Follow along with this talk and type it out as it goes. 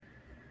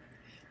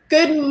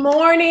Good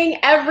morning,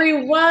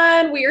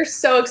 everyone. We are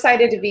so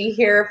excited to be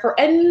here for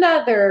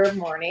another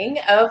morning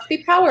of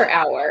the Power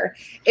Hour.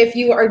 If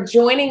you are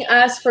joining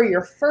us for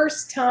your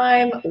first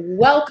time,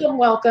 welcome,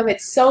 welcome.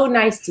 It's so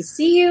nice to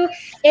see you.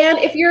 And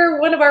if you're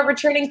one of our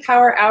returning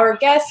Power Hour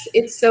guests,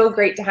 it's so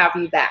great to have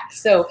you back.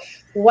 So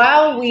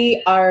while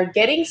we are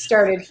getting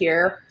started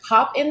here,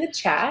 hop in the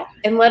chat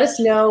and let us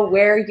know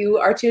where you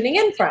are tuning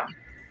in from.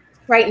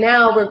 Right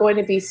now, we're going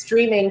to be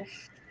streaming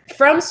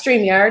from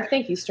StreamYard,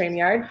 thank you,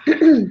 StreamYard,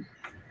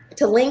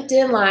 to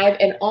LinkedIn Live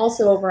and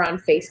also over on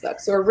Facebook.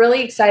 So we're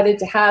really excited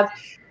to have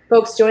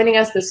folks joining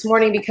us this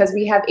morning because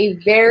we have a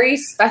very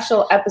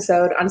special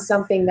episode on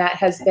something that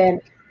has been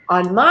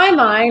on my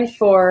mind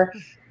for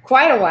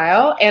quite a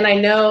while. And I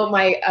know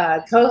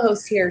my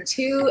co-host here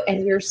too,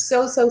 and we're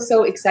so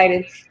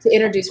excited to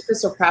introduce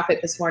Crystal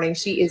Profit this morning.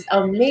 She is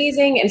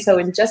amazing. And so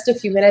in just a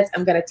few minutes,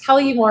 I'm going to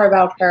tell you more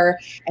about her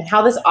and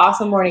how this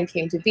awesome morning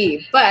came to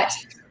be. But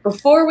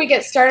before we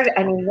get started,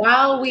 and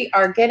while we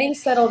are getting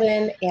settled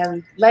in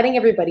and letting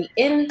everybody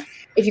in,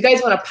 if you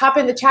guys want to pop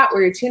in the chat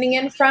where you're tuning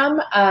in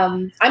from,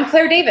 I'm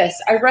Claire Davis.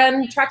 I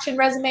run Traction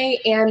Resume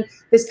and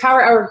this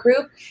Power Hour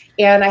group,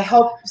 and I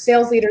help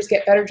sales leaders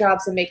get better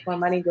jobs and make more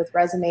money with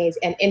resumes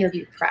and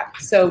interview prep.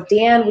 So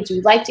Dan, would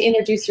you like to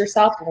introduce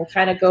yourself, and we'll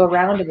kind of go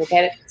around and we'll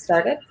get it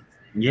started?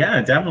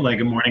 Yeah, definitely.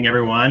 Good morning,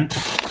 everyone.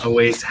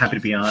 Always happy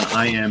to be on.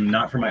 I am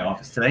not from my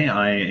office today.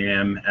 I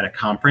am at a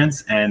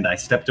conference and I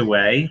stepped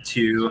away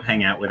to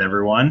hang out with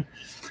everyone.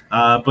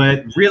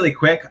 But really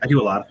quick, I do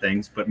a lot of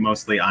things, but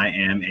mostly I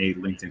am a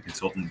LinkedIn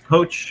consultant and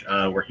coach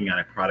working on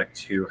a product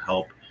to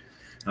help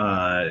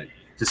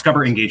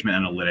discover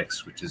engagement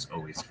analytics, which is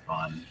always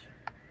fun.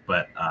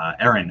 But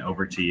Erin,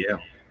 over to you.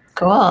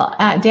 Cool.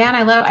 Dan,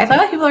 I love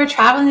that people are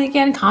traveling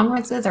again.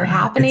 Conferences are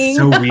happening. It's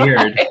so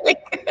weird.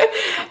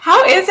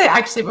 How is it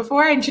actually,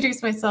 before I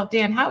introduce myself,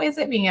 Dan, how is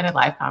it being at a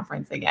live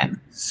conference again?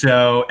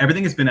 So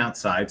everything has been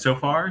outside so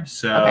far.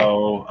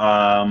 So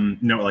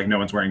no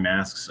one's wearing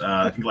masks.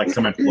 I think like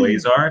some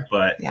employees are,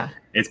 but yeah,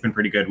 it's been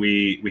pretty good.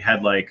 We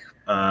had like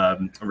a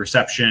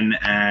reception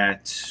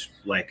at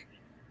like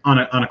on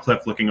a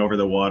cliff looking over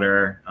the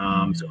water.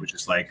 So it was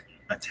just like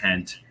a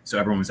tent. So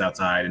everyone was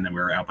outside, and then we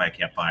were out by a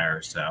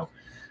campfire. So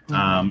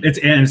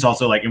it's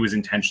also like it was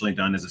intentionally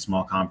done as a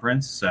small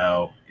conference.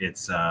 So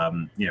it's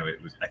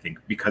it was, I think,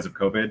 because of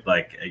COVID,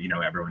 like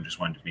everyone just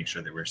wanted to make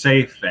sure that we're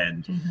safe,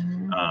 and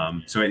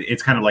so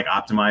it's kind of like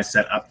optimized,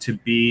 set up to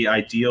be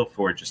ideal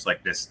for just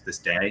like this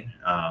day,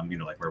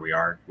 like where we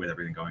are with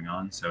everything going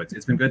on. So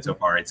it's been good so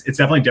far. It's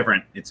definitely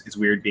different. It's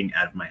weird being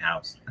out of my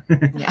house.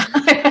 Yeah,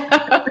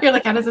 you're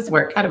like, how does this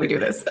work? How do we do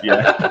this?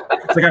 Yeah,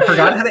 it's like I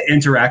forgot how to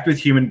interact with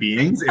human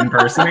beings in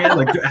person.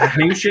 Like, how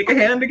do you shake a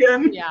hand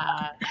again?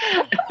 Yeah.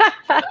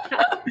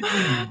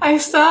 I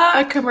saw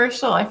a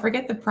commercial. I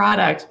forget the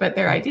product, but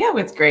their idea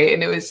was great.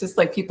 And it was just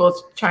like people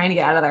trying to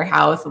get out of their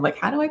house and like,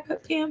 how do I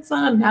put pants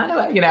on? How do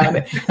I,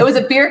 it was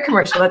a beer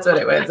commercial. That's what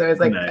it was. It was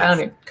like, nice. I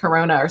don't know,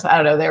 Corona or something.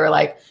 I don't know. They were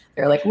like,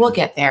 we'll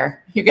get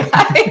there, you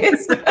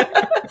guys.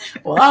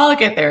 We'll all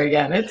get there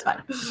again. It's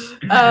fine.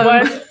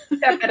 One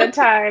step at a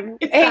time.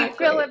 Exactly. Hey,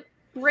 Philip.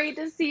 Great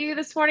to see you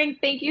this morning.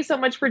 Thank you so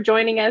much for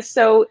joining us.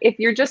 So if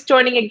you're just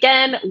joining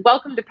again,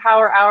 welcome to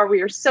Power Hour.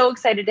 We are so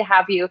excited to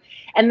have you.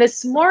 And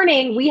this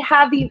morning we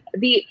have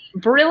the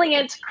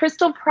brilliant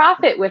Crystal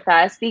Profit with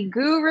us, the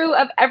Guru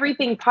of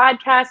Everything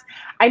podcast.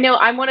 I know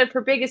I'm one of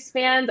her biggest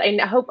fans. I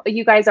hope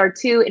you guys are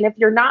too. And if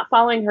you're not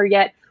following her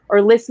yet or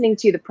listening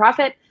to the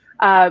Profit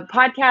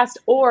podcast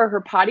or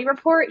her Potty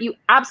Report, you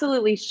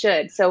absolutely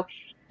should. So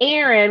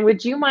Erin,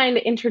 would you mind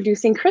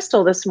introducing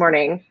Crystal this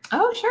morning?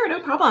 Oh, sure. No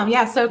problem.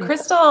 Yeah. So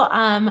Crystal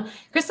and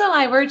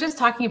I were just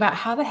talking about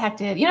how the heck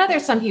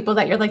there's some people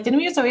that you're like, didn't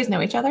we just always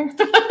know each other?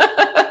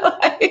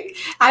 Like,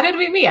 how did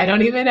we meet? I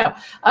don't even know.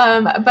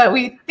 But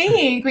we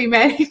think we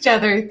met each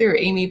other through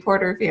Amy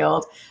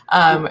Porterfield,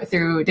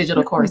 through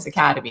Digital Course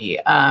Academy,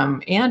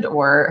 and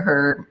or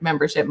her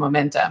membership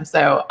Momentum.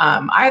 So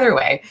either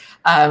way,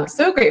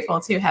 so grateful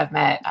to have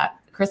met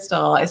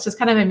Crystal. It's just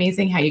kind of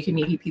amazing how you can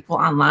meet people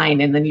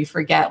online and then you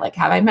forget, like,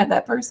 have I met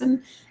that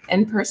person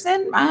in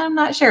person? I'm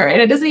not sure.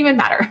 And it doesn't even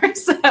matter.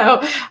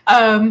 So,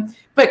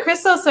 but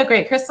Crystal's so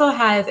great. Crystal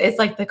is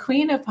like the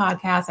queen of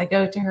podcasts. I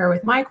go to her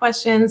with my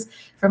questions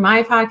for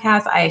my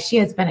podcast. She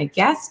has been a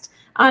guest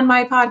on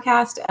my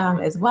podcast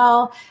as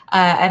well.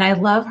 And I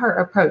love her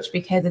approach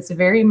because it's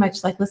very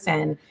much like,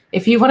 listen,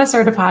 if you want to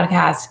start a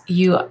podcast,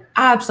 you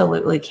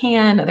absolutely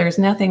can. There's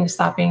nothing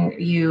stopping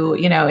you.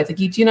 It's like,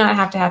 you do not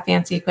have to have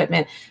fancy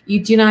equipment.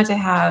 You do not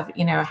have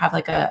to have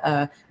like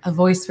a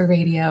voice for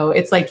radio.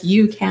 It's like,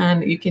 you can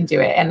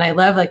do it. And I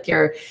love like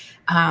your,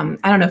 I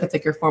don't know if it's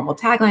like your formal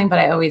tagline, but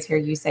I always hear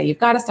you say, you've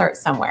got to start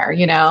somewhere,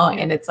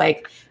 and it's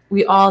like,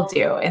 we all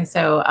do. And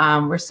so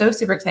we're so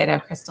super excited to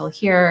have Crystal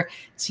here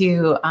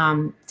to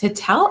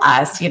tell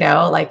us,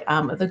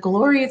 the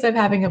glories of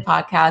having a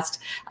podcast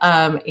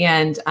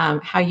and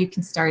how you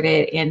can start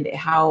it and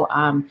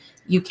how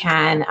you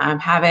can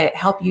have it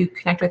help you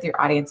connect with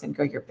your audience and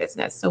grow your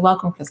business. So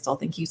welcome, Crystal.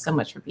 Thank you so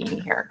much for being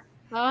here.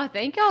 Oh,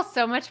 thank y'all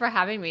so much for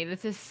having me.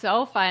 This is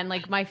so fun.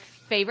 Like my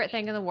favorite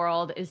thing in the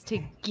world is to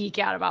geek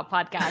out about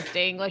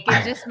podcasting. Like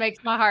it just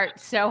makes my heart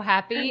so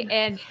happy.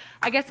 And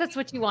I guess that's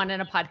what you want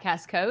in a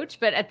podcast coach.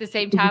 But at the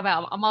same time,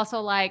 I'm also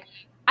like,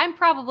 I'm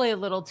probably a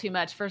little too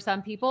much for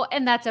some people,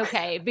 and that's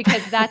okay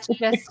because that's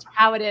just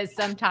how it is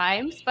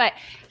sometimes. But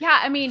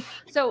yeah, I mean,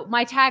 so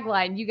my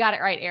tagline, you got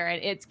it right,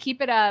 Erin. It's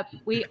keep it up.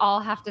 We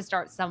all have to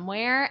start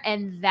somewhere.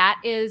 And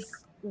that is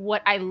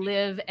what I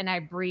live and I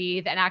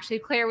breathe. And actually,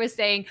 Claire was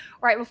saying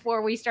right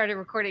before we started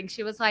recording,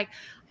 she was like,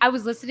 I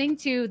was listening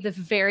to the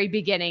very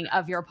beginning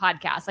of your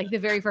podcast, like the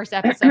very first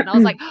episode. And I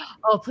was like,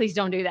 oh, please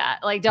don't do that.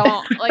 Like,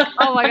 don't, like,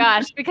 oh my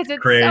gosh, because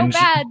it's Cringe. so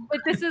bad.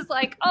 But this is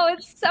like, oh,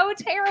 it's so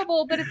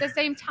terrible. But at the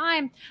same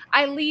time,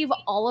 I leave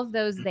all of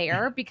those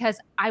there because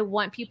I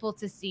want people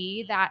to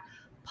see that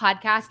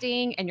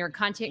podcasting and your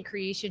content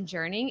creation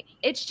journey,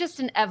 it's just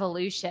an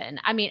evolution.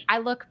 I mean, I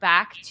look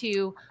back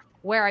to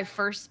where I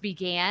first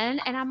began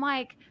and I'm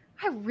like,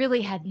 I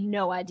really had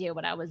no idea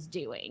what I was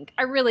doing.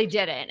 I really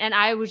didn't. And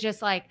I was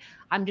just like,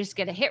 I'm just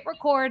going to hit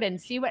record and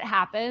see what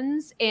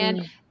happens.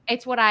 And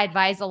it's what I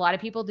advise a lot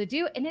of people to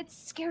do. And it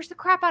scares the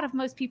crap out of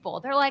most people.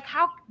 They're like,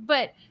 how,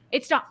 but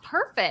it's not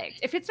perfect.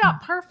 If it's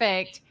not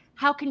perfect,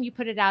 how can you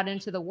put it out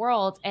into the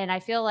world? And I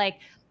feel like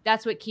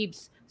that's what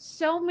keeps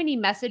so many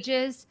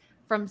messages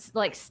from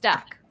like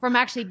stuck from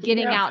actually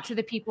getting out to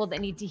the people that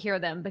need to hear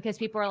them, because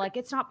people are like,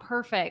 it's not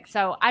perfect.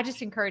 So I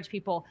just encourage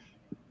people,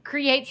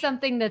 create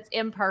something that's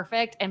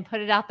imperfect and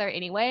put it out there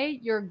anyway.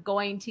 You're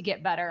going to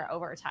get better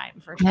over time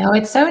for sure. No,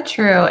 it's so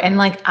true. And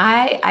like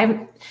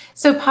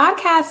so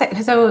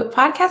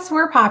podcasts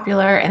were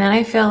popular and then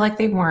I feel like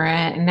they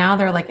weren't, and now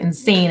they're like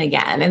insane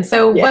again. And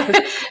so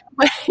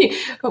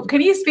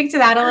can you speak to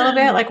that a little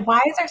bit? Like, why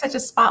is there such a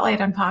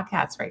spotlight on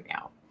podcasts right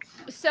now?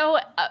 So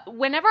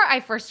whenever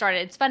I first started,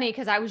 it's funny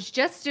because I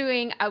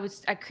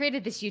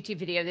created this YouTube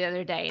video the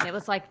other day and it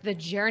was like the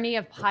journey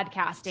of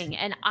podcasting.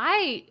 And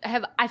I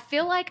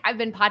feel like I've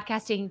been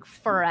podcasting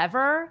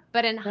forever,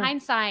 but in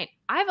hindsight,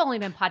 I've only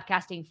been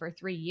podcasting for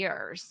 3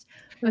 years.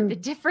 But the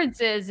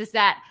difference is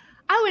that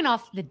I went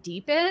off the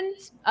deep end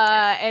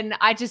and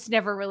I just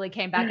never really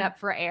came back up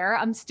for air.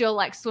 I'm still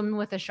like swimming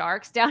with the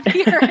sharks down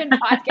here in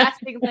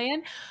podcasting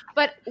land.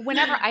 But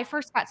whenever I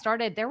first got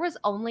started, there was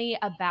only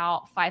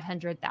about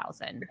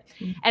 500,000.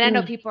 And I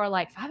know people are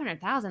like,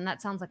 500,000,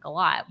 that sounds like a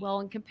lot.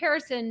 Well, in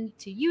comparison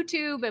to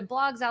YouTube and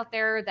blogs out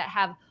there that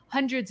have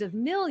hundreds of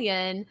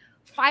million,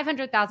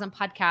 500,000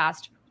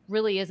 podcasts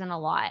really isn't a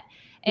lot.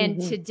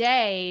 And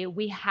today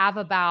we have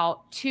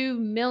about 2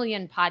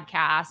 million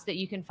podcasts that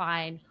you can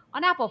find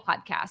on Apple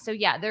Podcasts. So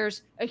yeah,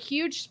 there's a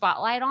huge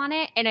spotlight on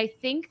it. And I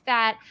think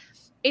that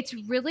it's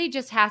really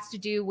just has to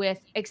do with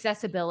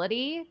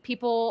accessibility.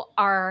 People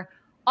are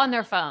on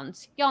their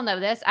phones. Y'all know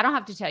this. I don't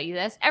have to tell you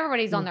this.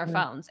 Everybody's on their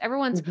phones.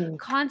 Everyone's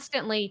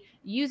constantly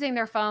using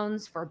their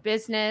phones for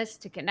business,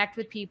 to connect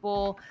with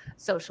people,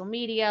 social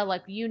media,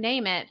 like you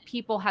name it.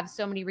 People have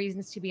so many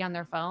reasons to be on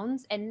their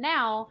phones. And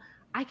now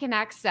I can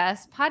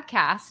access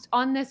podcasts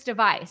on this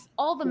device,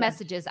 all the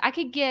messages. I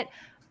could get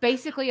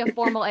basically a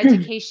formal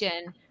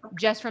education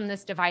just from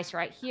this device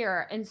right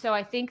here. And so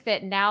I think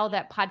that now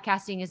that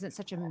podcasting isn't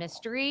such a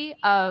mystery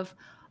of,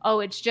 oh,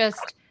 it's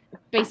just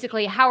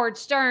basically Howard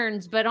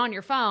Stern's, but on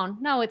your phone.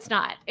 No, it's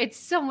not. It's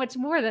so much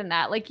more than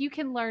that. Like you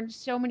can learn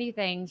so many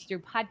things through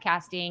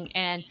podcasting.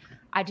 And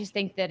I just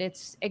think that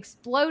it's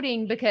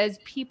exploding because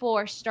people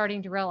are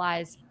starting to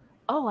realize,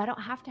 oh, I don't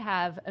have to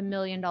have $1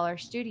 million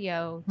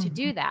studio to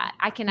do that.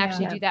 I can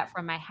actually do that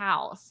from my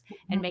house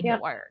and make it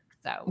work.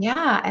 So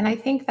yeah. And I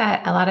think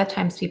that a lot of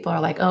times people are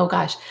like, oh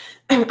gosh,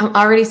 I'm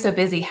already so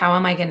busy. How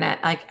am I gonna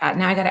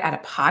now I got to add a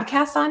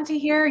podcast onto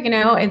here,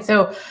 And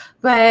so,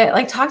 but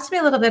like, talk to me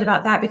a little bit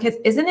about that, because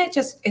isn't it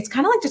it's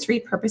kind of like just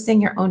repurposing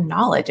your own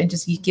knowledge and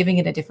just giving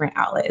it a different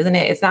outlet, isn't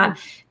it? It's not,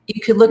 you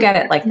could look at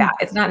it like that.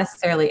 It's not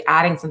necessarily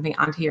adding something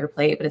onto your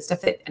plate, but it's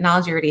stuff that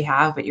knowledge you already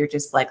have, but you're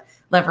just like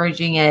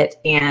leveraging it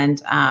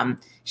and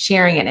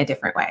sharing it in a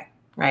different way.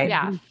 Right.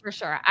 Yeah, for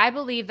sure. I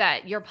believe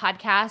that your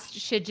podcast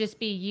should just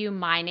be you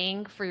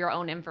mining for your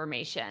own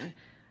information.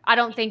 I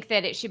don't think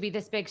that it should be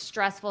this big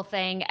stressful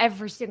thing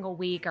every single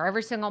week or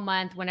every single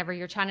month whenever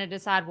you're trying to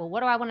decide, well,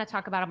 what do I want to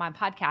talk about on my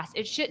podcast?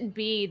 It shouldn't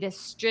be this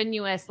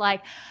strenuous,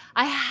 like,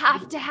 I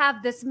have to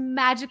have this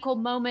magical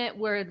moment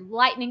where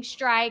lightning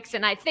strikes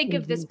and I think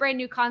of this brand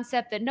new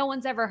concept that no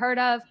one's ever heard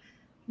of.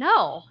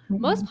 No,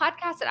 most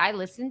podcasts that I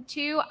listen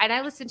to, and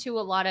I listen to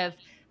a lot of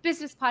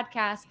business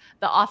podcasts.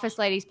 The Office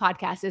Ladies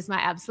podcast is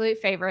my absolute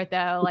favorite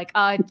though. Like,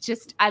 I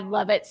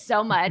love it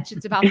so much.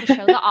 It's about the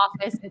show The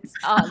Office.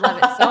 I love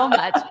it so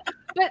much.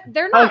 But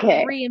they're not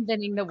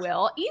reinventing the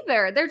wheel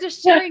either. They're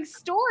just sharing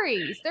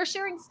stories. They're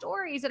sharing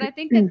stories. And I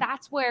think that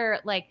that's where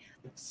like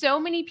so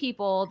many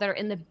people that are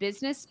in the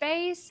business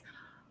space,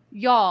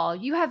 y'all,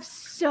 you have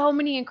so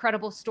many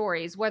incredible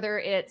stories, whether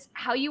it's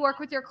how you work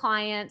with your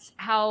clients,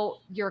 how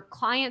your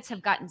clients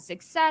have gotten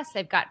success,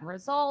 they've gotten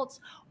results,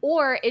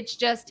 or it's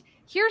just,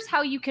 here's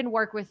how you can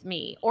work with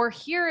me, or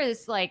here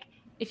is like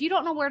if you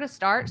don't know where to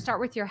start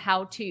with your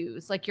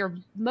how-tos, like your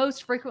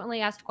most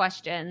frequently asked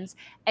questions,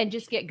 and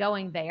just get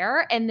going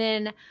there. And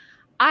then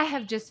I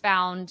have just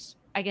found,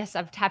 I guess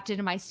I've tapped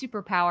into my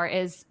superpower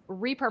is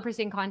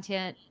repurposing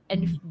content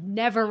and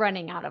never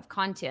running out of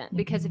content.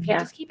 Because if you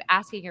just keep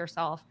asking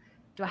yourself,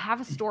 do I have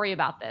a story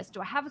about this?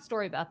 Do I have a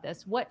story about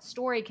this? What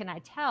story can I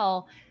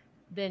tell?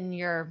 Then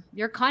your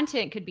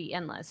content could be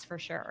endless for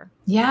sure.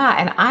 Yeah.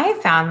 And I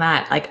found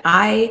that like,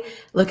 I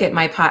look at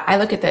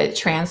the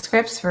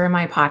transcripts for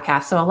my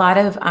podcast. So a lot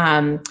of,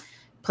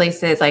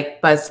 places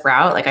like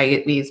Buzzsprout, like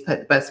we use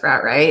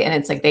Buzzsprout, right? And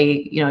it's like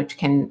they,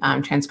 can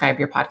transcribe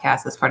your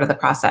podcast as part of the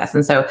process.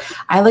 And so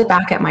I look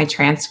back at my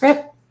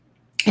transcript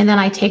and then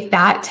I take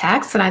that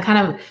text and I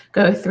kind of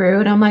go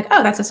through and I'm like,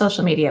 oh, that's a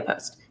social media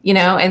post,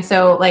 And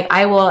so like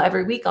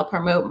every week I'll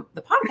promote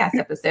the podcast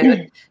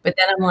episode, but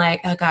then I'm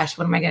like, oh gosh,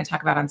 what am I going to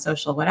talk about on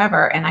social,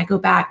 whatever. And I go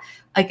back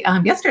like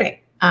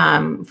yesterday.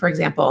 For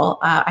example,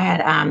 I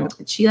had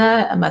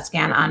Sheila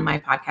Muscan on my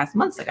podcast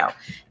months ago,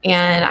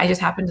 and I just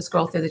happened to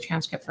scroll through the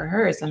transcript for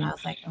hers, and I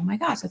was like, "Oh my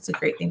gosh, that's a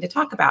great thing to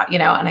talk about,"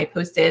 And I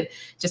posted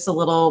just a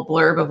little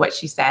blurb of what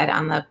she said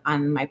on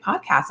my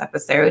podcast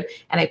episode,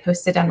 and I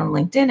posted on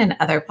LinkedIn and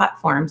other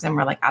platforms, and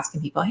we're like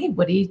asking people, "Hey,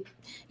 what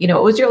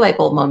was your light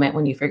bulb moment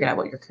when you figured out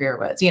what your career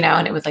was?"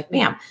 And it was like,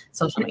 bam,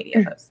 social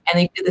media posts, and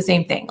they do the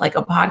same thing. Like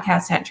a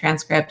podcast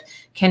transcript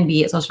can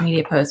be a social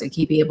media post, it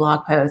can be a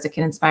blog post, it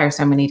can inspire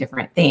so many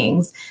different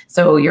things.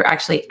 So you're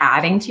actually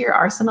adding to your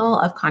arsenal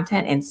of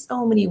content in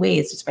so many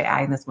ways just by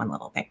adding this one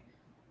little thing.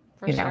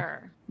 For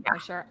sure.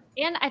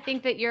 And I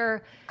think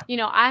that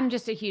I'm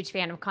just a huge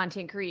fan of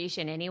content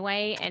creation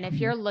anyway. And if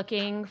you're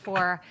looking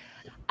for,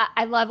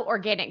 I love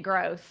organic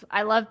growth.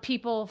 I love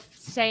people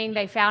saying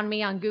they found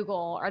me on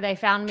Google or they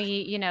found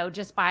me,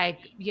 just by,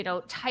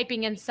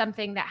 typing in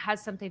something that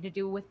has something to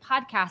do with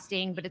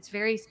podcasting, but it's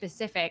very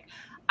specific.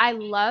 I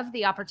love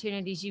the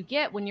opportunities you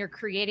get when you're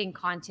creating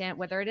content,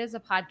 whether it is a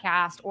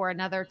podcast or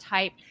another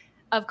type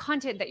of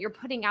content that you're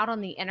putting out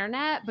on the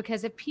internet,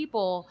 because if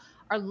people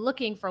are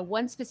looking for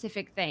one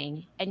specific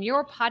thing and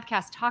your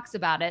podcast talks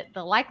about it,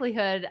 the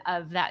likelihood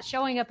of that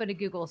showing up in a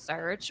Google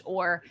search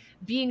or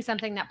being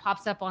something that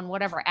pops up on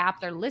whatever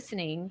app they're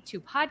listening to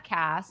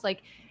podcasts,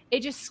 like it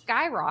just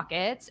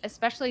skyrockets,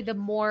 especially the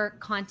more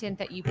content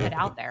that you put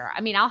out there.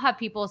 I mean, I'll have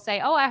people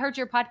say, oh, I heard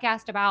your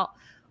podcast about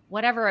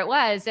whatever it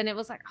was. And it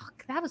was like, oh,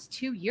 that was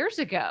 2 years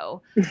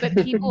ago, but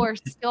people are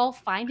still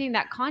finding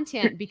that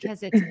content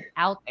because it's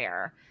out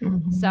there.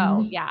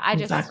 So yeah, I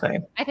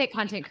think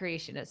content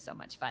creation is so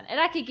much fun, and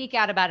I could geek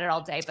out about it all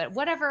day, but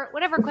whatever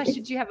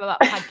questions you have about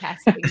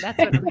podcasting, that's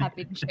what I'm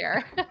happy to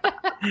share.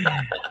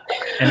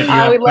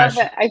 We love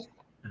it.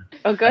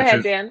 Go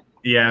ahead, Dan.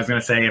 Yeah, I was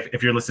going to say,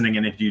 if you're listening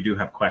and if you do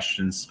have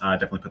questions,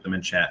 definitely put them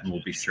in chat and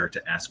we'll be sure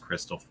to ask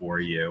Crystal for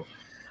you.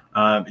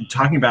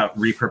 Talking about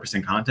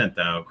repurposing content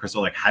though,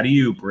 Crystal, like how do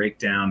you break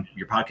down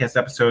your podcast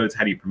episodes?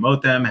 How do you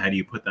promote them? How do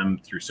you put them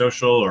through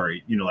social or,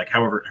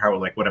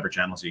 whatever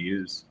channels you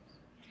use?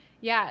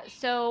 Yeah.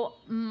 So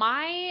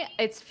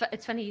it's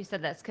funny you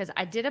said this because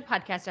I did a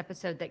podcast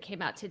episode that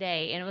came out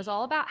today and it was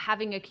all about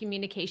having a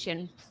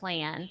communication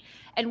plan.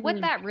 And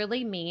what that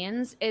really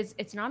means is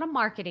it's not a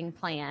marketing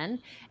plan.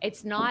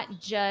 It's not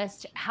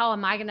just how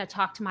am I going to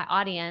talk to my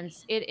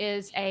audience? It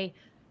is a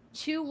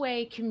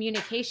two-way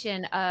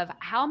communication of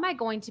how am I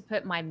going to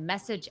put my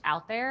message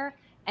out there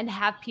and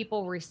have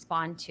people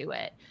respond to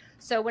it.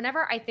 So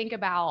whenever I think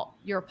about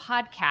your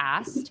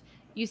podcast,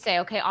 you say,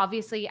 okay,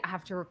 obviously I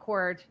have to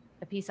record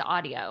a piece of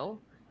audio.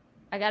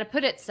 I got to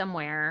put it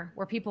somewhere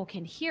where people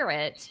can hear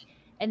it.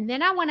 And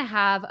then I want to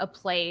have a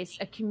place,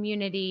 a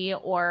community,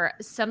 or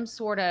some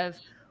sort of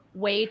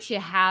way to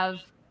have,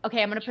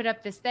 okay, I'm going to put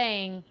up this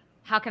thing.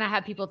 How can I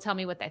have people tell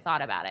me what they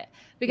thought about it?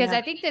 Because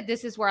I think that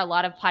this is where a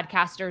lot of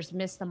podcasters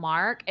miss the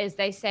mark is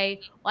they say,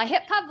 well, I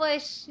hit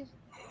publish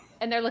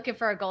and they're looking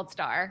for a gold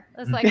star.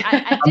 It's like,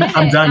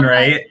 I'm done,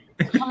 right?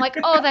 I'm like,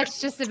 oh, that's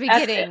just the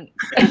beginning.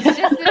 It's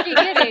just the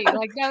beginning.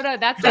 Like, no,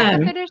 that's not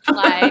the finish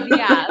line.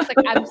 Yeah. It's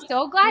like, I'm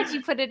so glad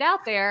you put it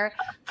out there.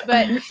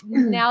 But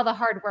now the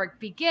hard work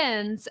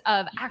begins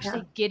of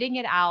actually getting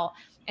it out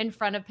in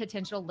front of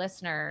potential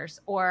listeners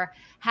or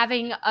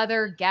having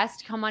other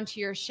guests come onto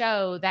your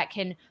show that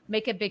can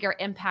make a bigger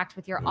impact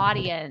with your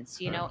audience,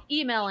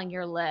 emailing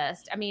your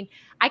list. I mean,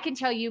 I can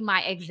tell you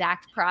my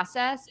exact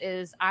process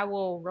is I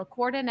will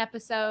record an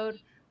episode.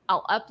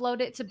 I'll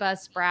upload it to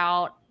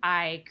Buzzsprout.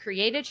 I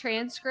create a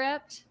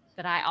transcript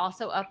that I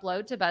also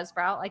upload to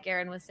Buzzsprout, like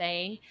Erin was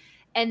saying.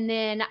 And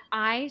then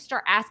I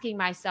start asking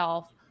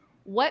myself,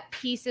 what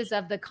pieces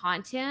of the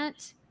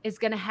content is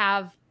going to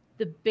have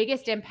the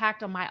biggest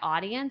impact on my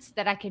audience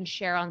that I can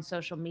share on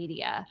social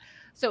media?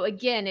 So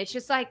again, it's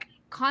just like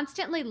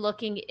constantly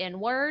looking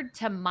inward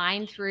to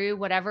mine through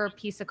whatever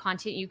piece of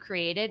content you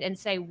created and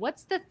say,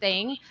 what's the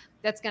thing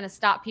that's going to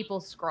stop people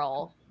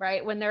scroll,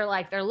 right? When they're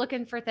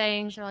looking for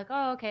things, they're like,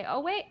 oh, okay. Oh,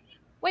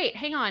 wait,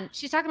 hang on.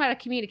 She's talking about a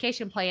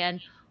communication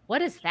plan.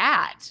 What is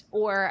that?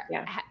 Or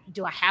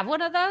do I have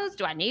one of those?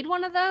 Do I need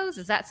one of those?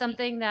 Is that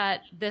something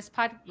that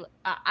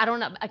I don't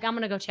know. Like, I'm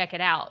going to go check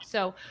it out.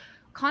 So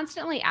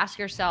constantly ask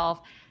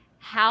yourself,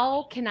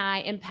 how can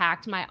I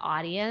impact my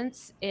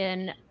audience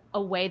in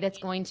a way that's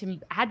going to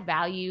add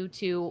value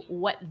to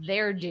what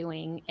they're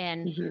doing,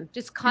 and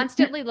just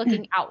constantly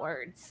looking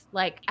outwards.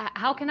 Like,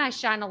 how can I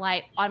shine a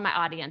light on my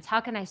audience?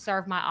 How can I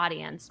serve my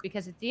audience?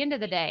 Because at the end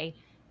of the day,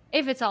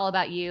 if it's all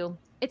about you,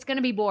 it's going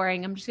to be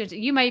boring.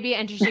 You may be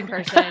an interesting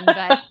person,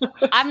 but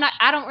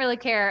I don't really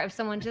care if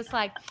someone just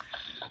like,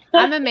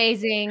 I'm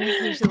amazing.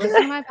 You should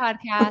listen to my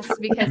podcast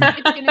because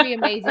it's going to be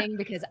amazing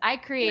because I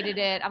created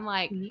it. I'm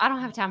like, I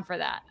don't have time for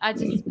that. I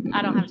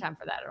don't have time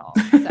for that at all.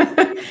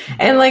 So.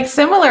 And like,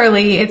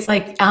 similarly, it's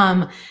like,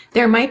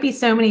 there might be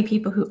so many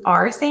people who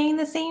are saying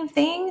the same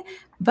thing,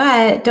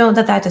 but don't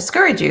let that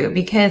discourage you,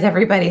 because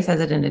everybody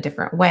says it in a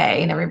different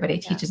way, and everybody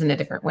teaches in a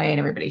different way, and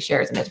everybody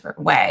shares in a different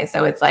way.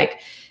 So it's like,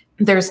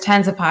 there's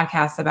tons of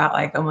podcasts about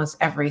like almost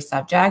every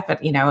subject,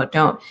 but people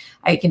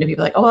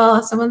like, oh,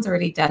 well, someone's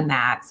already done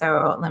that,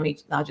 so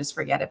I'll just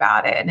forget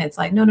about it. And it's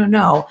like,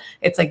 no.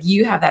 It's like,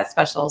 you have that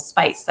special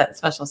spice, that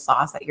special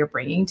sauce that you're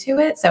bringing to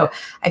it. So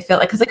I feel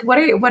like, cause like,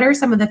 what are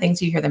some of the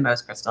things you hear the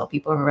most, Crystal?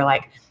 People who are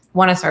like,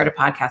 want to start a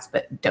podcast,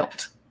 but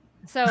don't.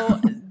 So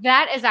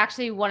that is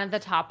actually one of the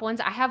top ones.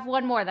 I have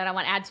one more that I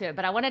want to add to it,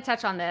 but I want to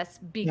touch on this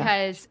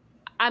because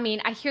I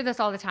mean, I hear this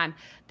all the time.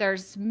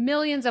 There's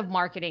millions of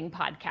marketing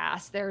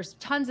podcasts. There's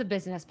tons of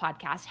business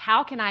podcasts.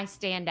 How can I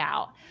stand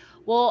out?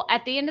 Well,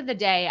 at the end of the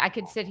day, I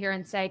could sit here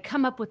and say,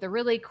 come up with a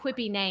really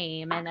quippy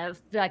name and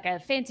a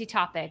fancy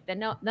topic that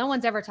no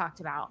one's ever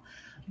talked about.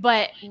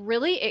 But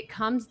really, it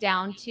comes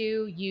down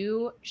to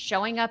you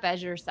showing up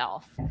as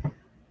yourself.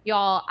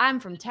 Y'all, I'm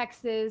from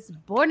Texas,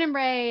 born and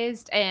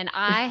raised, and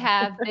I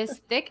have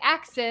this thick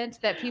accent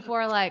that people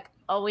are like,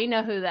 oh, we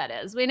know who that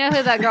is. We know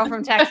who that girl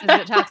from Texas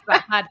that talks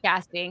about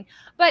podcasting.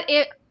 But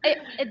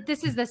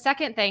this is the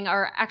second thing,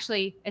 or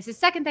actually it's the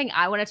second thing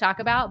I want to talk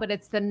about, but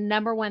it's the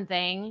number one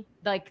thing,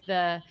 like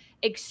the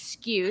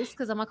excuse,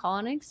 because I'm going to call it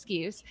an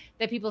excuse,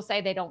 that people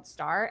say they don't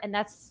start, and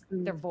that's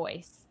their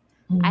voice.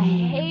 I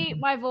hate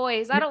my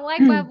voice. I don't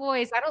like my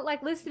voice. I don't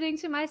like listening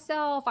to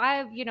myself.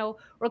 I,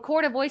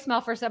 record a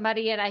voicemail for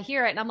somebody and I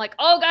hear it and I'm like,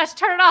 oh gosh,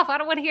 turn it off. I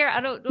don't want to hear it. I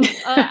don't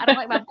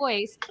like my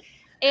voice.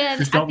 And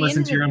just don't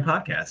listen to your own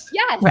podcast.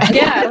 Yes. Right.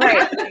 Yeah.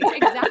 Right.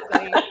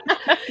 Exactly.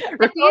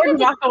 Record and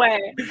walk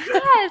away.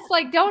 Yes.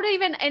 Like, don't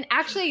even. And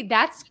actually,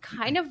 that's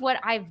kind of what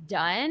I've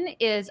done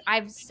is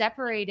I've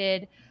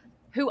separated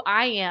who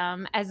I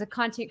am as a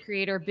content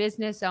creator,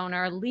 business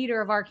owner, leader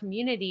of our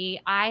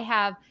community. I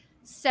have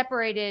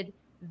separated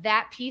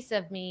that piece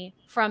of me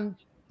from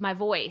my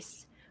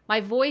voice. My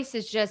voice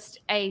is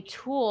just a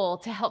tool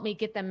to help me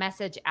get the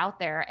message out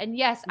there. And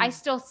yes, I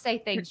still say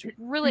things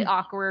really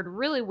awkward,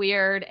 really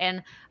weird,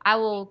 and I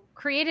will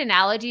create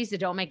analogies that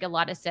don't make a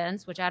lot of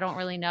sense, which I don't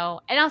really know.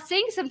 And I'll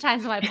sing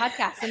sometimes on my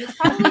podcast, and it's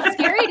probably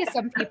scary to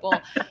some people,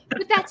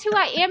 but that's who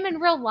I am in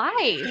real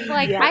life.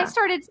 Like, I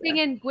started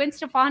singing Gwen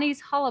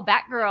Stefani's Holla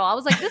Back Girl. I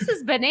was like, this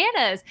is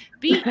bananas,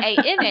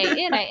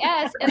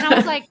 BANANAS. And I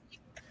was like,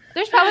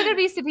 there's probably going to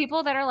be some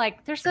people that are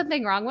like, there's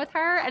something wrong with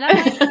her. And I'm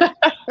like,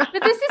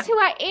 but this is who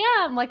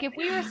I am. Like, if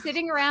we were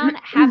sitting around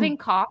having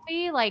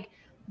coffee, like,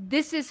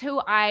 this is who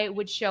I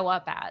would show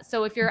up as.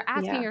 So if you're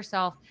asking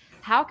yourself,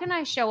 how can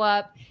I show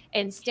up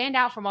and stand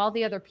out from all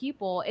the other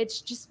people?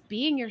 It's just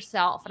being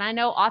yourself. And I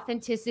know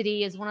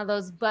authenticity is one of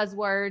those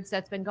buzzwords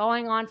that's been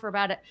going on for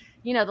about,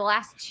 the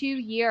last 2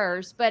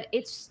 years, but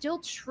it's still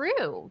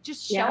true.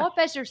 Just show up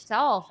as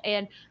yourself.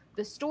 And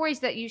the stories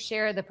that you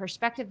share, the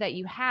perspective that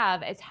you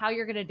have is how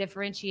you're going to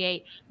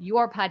differentiate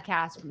your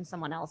podcast from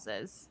someone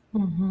else's.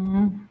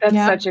 That's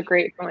such a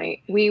great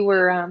point. We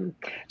were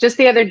just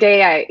the other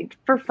day,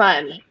 for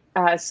fun,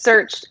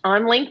 searched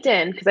on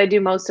LinkedIn, because I do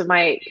most of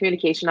my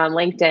communication on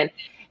LinkedIn,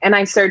 and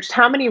I searched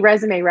how many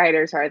resume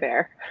writers are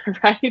there,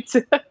 right?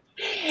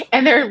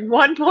 And there are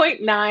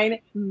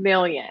 1.9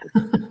 million.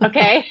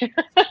 Okay.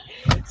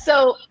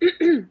 So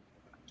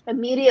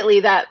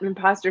immediately that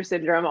imposter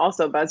syndrome,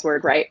 also a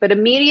buzzword, right? But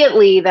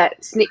immediately that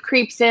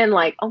creeps in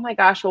like, oh my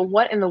gosh, well,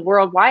 what in the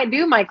world? Why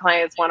do my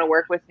clients want to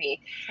work with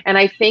me? And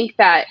I think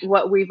that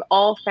what we've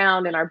all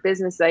found in our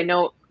business, I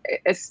know,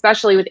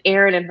 especially with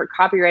Erin and her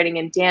copywriting,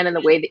 and Dan and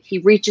the way that he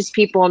reaches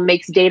people and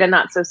makes data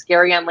not so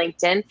scary on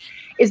LinkedIn,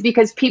 is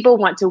because people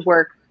want to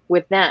work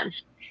with them.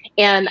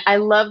 And I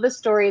love the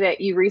story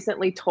that you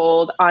recently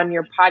told on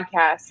your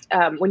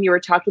podcast when you were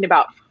talking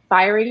about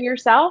firing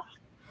yourself,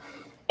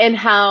 and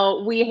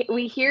how we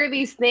hear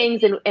these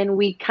things and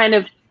we kind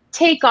of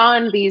take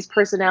on these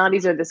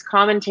personalities or this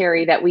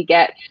commentary that we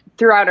get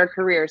throughout our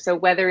career. So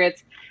whether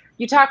it's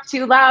you talk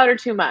too loud or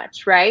too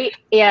much, right?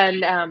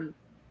 And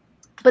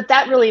but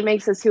that really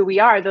makes us who we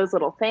are, those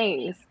little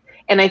things.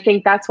 And I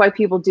think that's why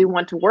people do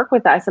want to work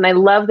with us. And I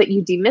love that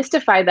you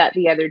demystified that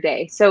the other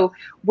day. So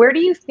where do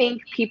you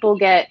think people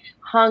get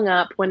hung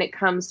up when it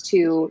comes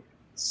to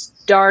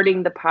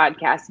starting the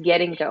podcast,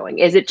 getting going?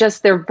 Is it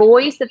just their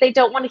voice that they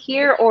don't want to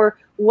hear, or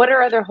what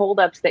are other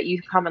holdups that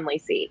you commonly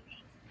see?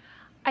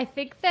 I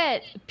think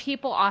that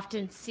people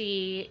often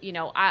see,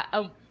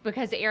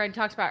 because Erin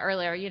talked about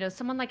earlier, you know,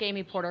 someone like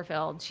Amy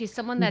Porterfield, she's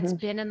someone that's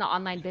been in the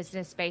online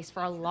business space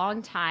for a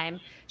long time.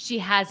 She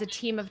has a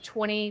team of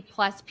 20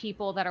 plus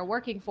people that are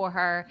working for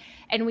her.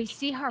 And we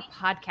see her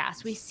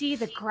podcast. We see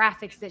the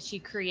graphics that she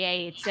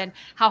creates and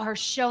how her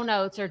show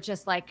notes are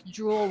just like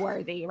drool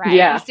worthy, right?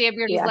 Yeah. You see them,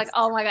 you're just like,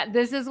 oh my God,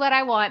 this is what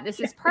I want. This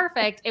is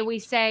perfect. And we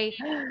say,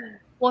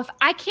 well, if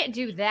I can't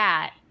do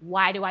that,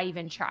 why do I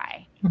even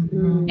try?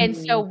 And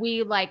so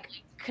we like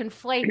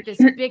conflate this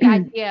big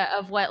idea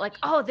of what, like,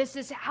 oh, this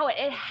is how it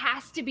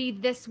has to be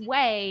this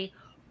way,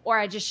 or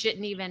I just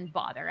shouldn't even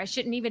bother. I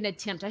shouldn't even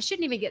attempt. I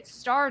shouldn't even get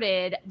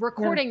started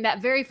recording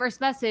that very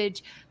first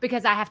message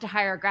because I have to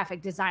hire a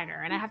graphic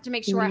designer and I have to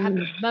make sure I have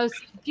the most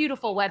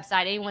beautiful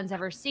website anyone's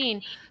ever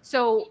seen.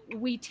 So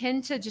we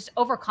tend to just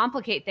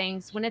overcomplicate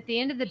things when at the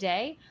end of the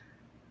day,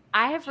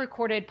 I have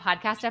recorded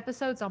podcast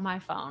episodes on my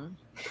phone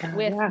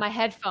with my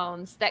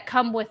headphones that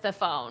come with the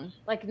phone,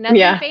 like nothing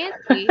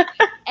fancy.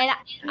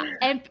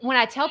 And when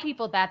I tell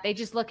people that, they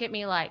just look at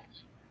me like,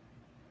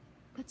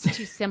 that's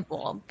too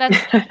simple. That's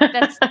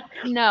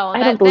no,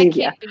 that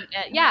can't be.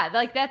 Yeah,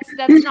 like that's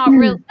not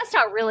real. That's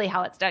not really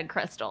how it's done,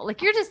 Crystal.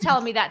 Like you're just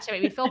telling me that to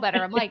make me feel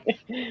better. I'm like,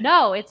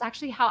 no, it's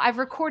actually how I've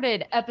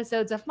recorded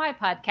episodes of my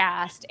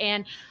podcast,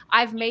 and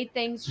I've made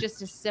things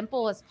just as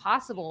simple as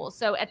possible.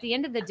 So at the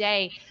end of the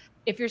day,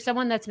 if you're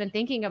someone that's been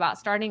thinking about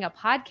starting a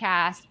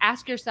podcast,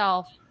 ask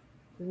yourself,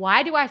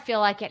 why do I feel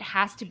like it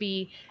has to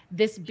be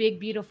this big,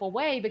 beautiful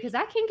way? Because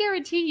I can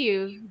guarantee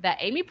you that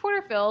Amy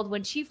Porterfield,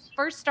 when she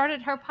first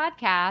started her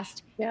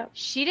podcast,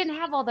 she didn't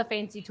have all the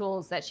fancy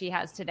tools that she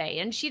has today.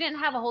 And she didn't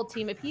have a whole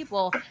team of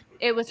people.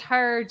 It was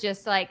her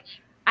just like,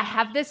 I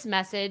have this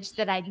message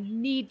that I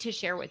need to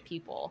share with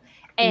people.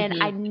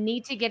 And I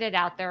need to get it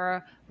out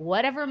there,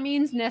 whatever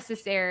means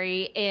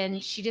necessary.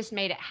 And she just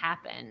made it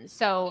happen.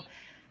 So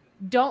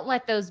don't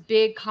let those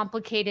big,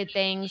 complicated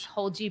things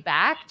hold you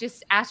back.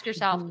 Just ask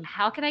yourself,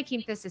 how can I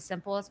keep this as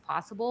simple as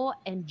possible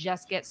and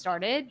just get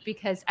started?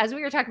 Because as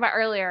we were talking about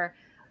earlier,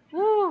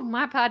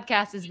 my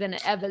podcast has been an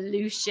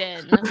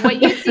evolution.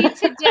 What you see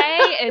today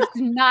is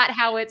not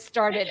how it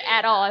started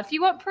at all. If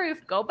you want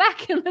proof, go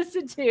back and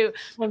listen to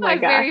my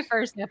very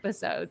first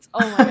episodes.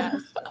 Oh my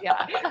gosh.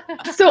 Yeah.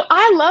 So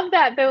I love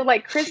that though.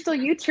 Like Crystal,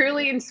 you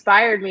truly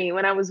inspired me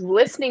when I was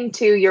listening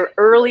to your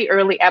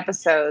early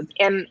episodes.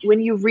 And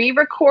when you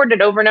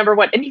re-recorded over and over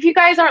one, and if you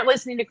guys aren't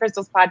listening to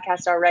Crystal's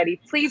podcast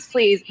already, please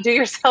do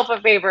yourself a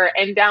favor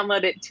and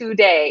download it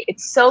today.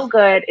 It's so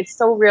good. It's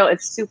so real.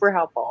 It's super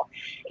helpful.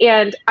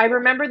 And I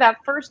remember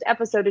that first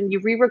episode and you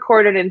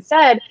re-recorded and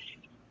said,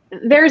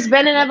 there's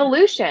been an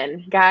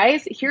evolution,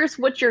 guys. Here's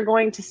what you're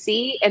going to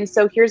see. And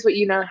so here's what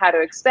you know how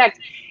to expect.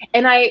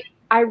 And I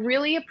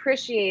really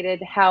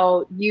appreciated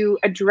how you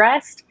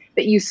addressed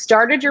that you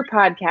started your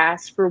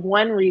podcast for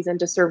one reason,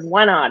 to serve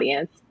one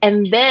audience.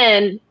 And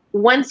then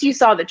once you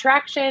saw the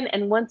traction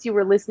and once you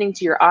were listening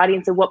to your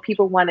audience and what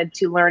people wanted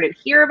to learn and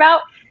hear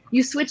about,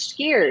 you switched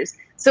gears.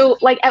 So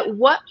like at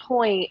what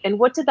point and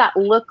what did that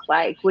look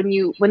like when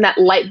that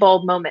light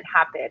bulb moment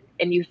happened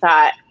and you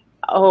thought,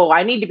 oh,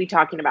 I need to be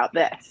talking about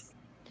this?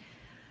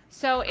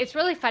 So it's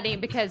really funny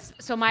because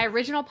my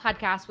original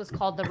podcast was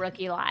called The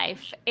Rookie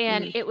Life,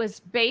 and it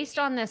was based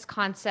on this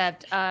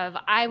concept of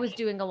I was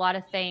doing a lot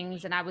of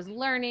things and I was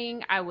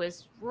learning, I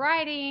was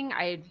writing,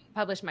 I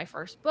published my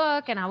first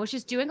book, and I was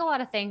just doing a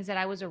lot of things that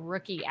I was a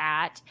rookie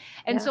at.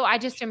 And so I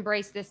just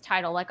embraced this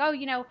title like, oh,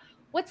 you know,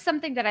 what's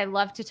something that I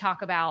love to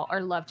talk about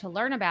or love to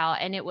learn about?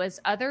 And it was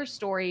other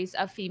stories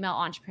of female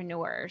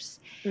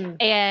entrepreneurs.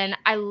 And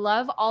I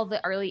love all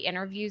the early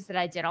interviews that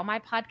I did on my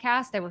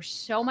podcast. They were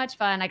so much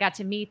fun. I got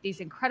to meet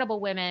these incredible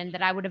women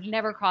that I would have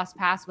never crossed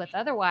paths with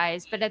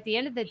otherwise. But at the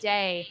end of the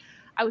day,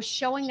 I was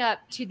showing up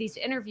to these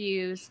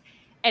interviews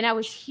and I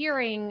was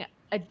hearing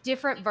a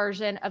different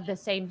version of the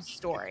same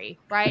story,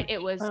 right? It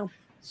was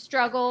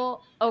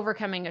struggle,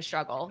 overcoming a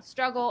struggle,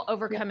 struggle,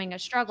 overcoming a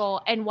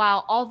struggle. And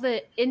while all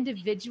the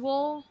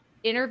individual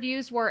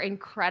interviews were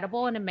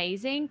incredible and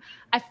amazing,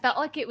 I felt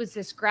like it was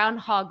this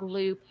groundhog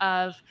loop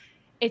of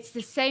it's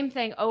the same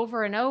thing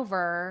over and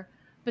over.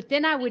 But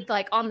then I would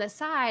like on the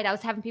side, I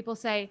was having people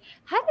say,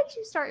 how did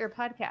you start your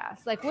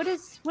podcast? Like, what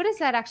does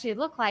that actually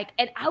look like?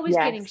 And I was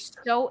getting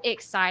so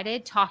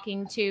excited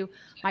talking to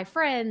my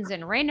friends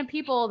and random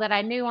people that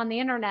I knew on the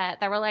internet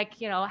that were like,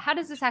 you know, how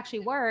does this actually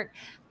work?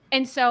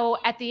 And so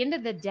at the end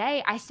of the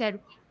day, I said,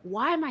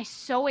 why am I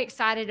so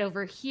excited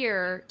over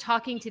here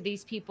talking to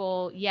these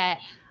people? Yet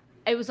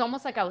it was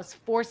almost like I was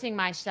forcing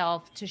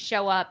myself to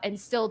show up and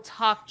still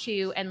talk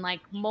to and like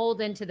mold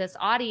into this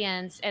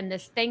audience and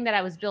this thing that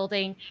I was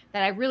building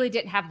that I really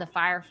didn't have the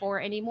fire for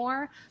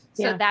anymore.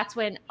 So that's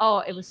when,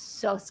 it was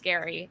so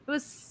scary. It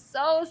was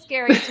so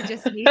scary to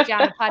just niche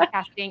out of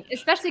podcasting,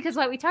 especially because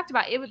like we talked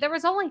about, there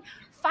was only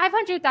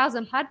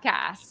 500,000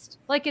 podcasts.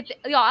 Like,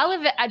 I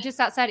live just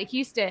outside of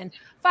Houston.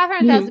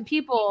 500,000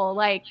 people,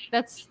 like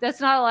that's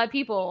not a lot of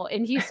people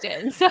in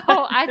Houston. So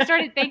I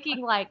started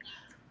thinking like,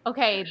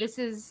 okay,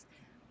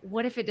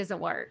 what if it doesn't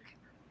work?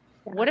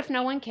 What if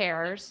no one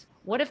cares?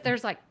 what if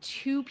there's like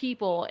 2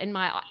 people in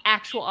my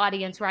actual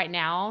audience right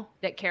now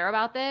that care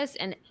about this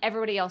and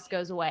everybody else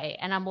goes away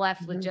and I'm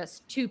left with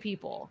just 2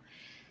 people?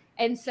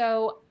 And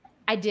so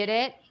I did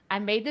it. I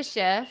made the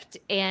shift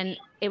and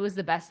it was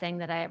the best thing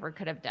that I ever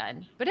could have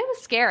done. But it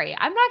was scary.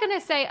 I'm not going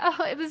to say,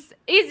 oh, it was the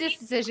easiest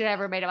decision I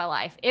ever made in my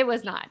life. It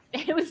was not.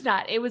 It was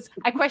not. It was,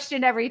 I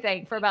questioned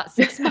everything for about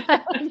 6 months.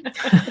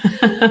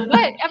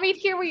 But I mean,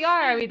 here we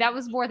are. I mean, that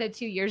was more than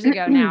 2 years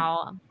ago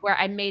now where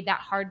I made that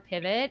hard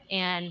pivot,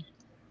 and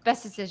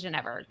best decision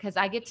ever, because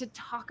I get to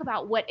talk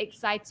about what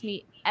excites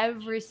me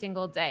every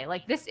single day.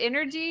 Like this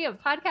energy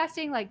of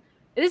podcasting, like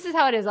this is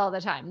how it is all the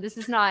time. This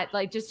is not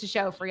like just a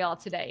show for y'all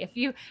today. If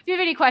you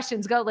have any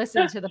questions, go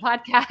listen to the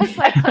podcast.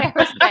 Like Claire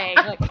was saying,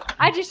 like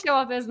I just show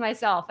up as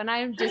myself and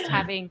I'm just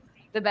having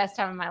the best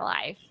time of my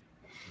life.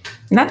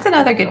 And that's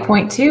another good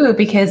point too,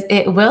 because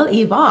it will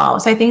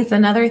evolve. So I think it's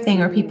another thing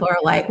where people are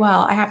like,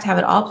 well, I have to have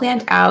it all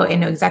planned out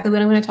and know exactly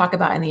what I'm going to talk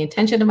about and the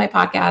intention of my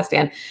podcast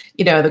and,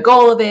 you know, the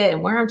goal of it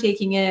and where I'm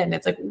taking it. And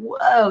it's like,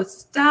 whoa,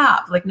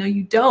 stop. Like, no,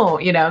 you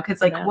don't, you know,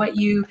 cause like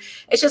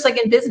it's just like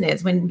in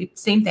business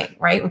same thing,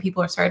 right? When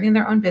people are starting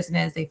their own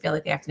business, they feel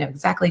like they have to know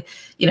exactly,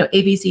 you know,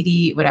 A, B, C,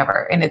 D,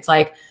 whatever. And it's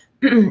like,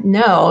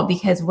 no,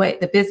 because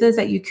what the business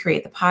that you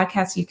create, the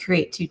podcast you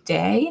create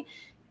today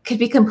could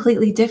be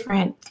completely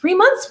different 3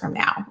 months from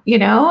now. You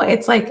know,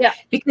 it's like,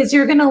 because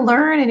you're going to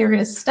learn and you're going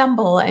to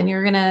stumble and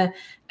you're going to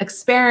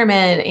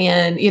experiment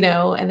and, you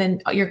know, and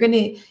then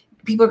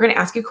people are going to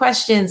ask you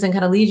questions and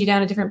kind of lead you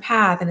down a different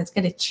path, and it's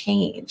going to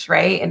change.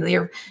 Right. And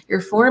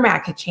your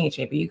format could change.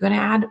 Maybe you're going to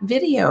add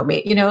video,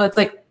 you know, it's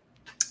like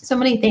so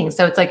many things.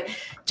 So it's like,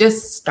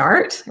 just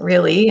start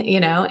really, you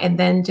know, and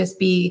then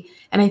just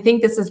and I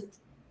think this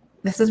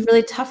is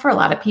really tough for a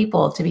lot of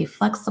people, to be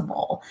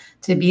flexible,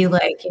 to be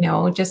like, you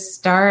know, just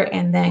start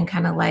and then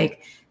kind of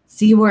like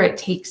see where it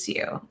takes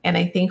you. And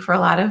I think for a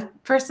lot of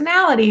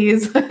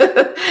personalities,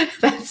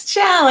 that's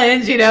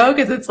challenge, you know,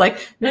 because it's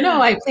like,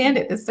 no, I planned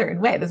it this certain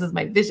way. This is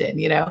my vision,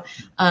 you know.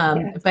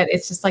 But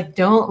it's just like,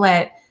 don't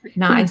let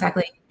not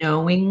exactly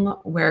knowing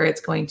where it's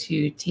going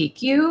to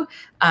take you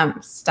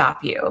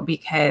stop you,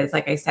 because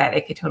like I said,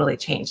 it could totally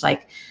change.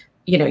 Like,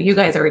 you know, you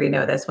guys already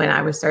know this. When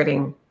I was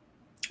starting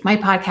my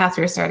podcast,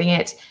 we were starting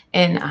it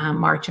in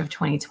March of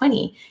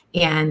 2020.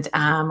 And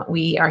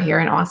we are here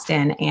in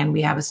Austin and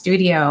we have a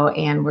studio,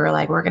 and we're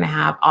going to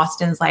have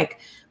Austin's like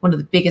one of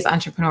the biggest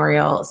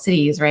entrepreneurial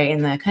cities, right,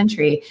 in the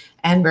country.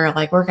 And we're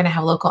going to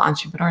have local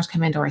entrepreneurs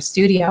come into our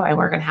studio, and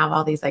we're going to have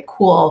all these like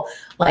cool,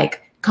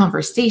 like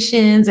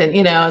conversations, and,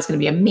 you know, it's going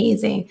to be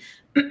amazing.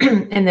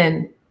 And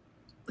then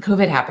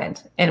COVID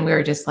happened, and we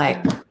were just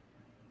like,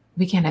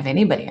 we can't have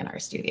anybody in our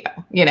studio,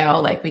 you know,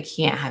 like we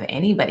can't have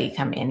anybody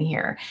come in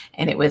here.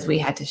 And we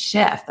had to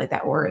shift, like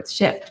that word,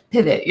 shift,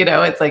 pivot, you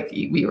know, it's like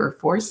we were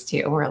forced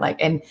to, we're like,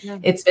 and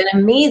it's been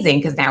amazing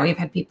because now we've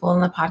had people in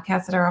the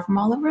podcast that are from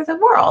all over the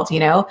world, you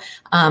know,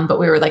 but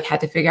we were like,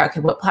 had to figure out, okay,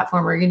 what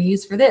platform we're going to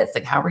use for this?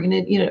 Like, how we're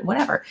going to, you know,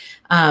 whatever.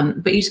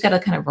 But you just got to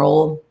kind of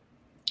roll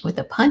with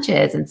the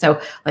punches. And so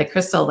like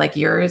Crystal, like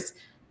yours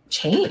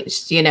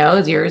changed, you know,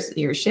 yours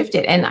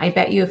shifted. And I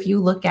bet you, if you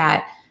look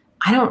at,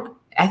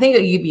 I think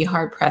you'd be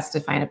hard pressed to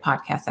find a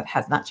podcast that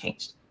has not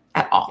changed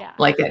at all. Yeah.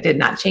 Like that did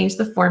not change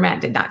the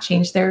format, did not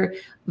change their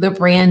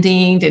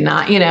branding, did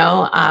not, you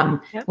know,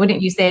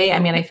 wouldn't you say? I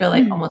mean, I feel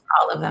like almost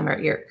all of them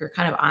you're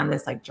kind of on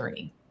this like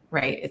journey,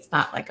 right? It's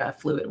not like a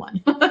fluid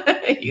one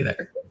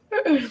either.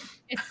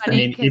 It's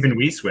funny, I mean, even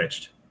we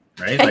switched,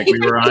 right? Like we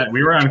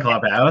were on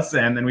Clubhouse,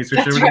 and then we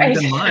switched over to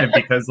LinkedIn Live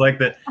because like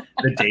the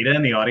data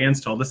and the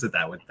audience told us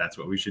that's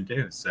what we should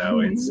do. So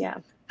it's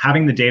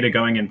having the data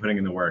going and putting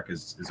in the work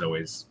is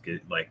always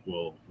good. Like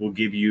will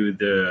give you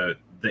the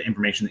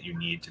information that you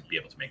need to be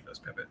able to make those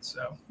pivots.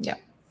 So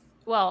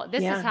well,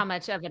 this is how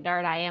much of a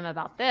nerd I am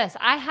about this.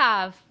 I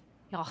have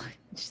y'all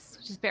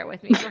just bear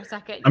with me for a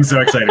second. I'm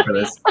so excited for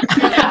this.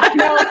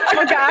 Oh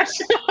my gosh.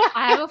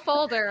 I have a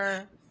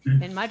folder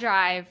in my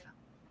drive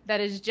that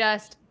is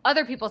just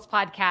other people's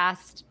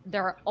podcasts,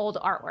 their old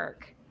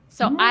artwork.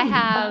 So I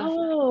have,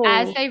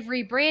 as they've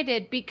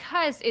rebranded,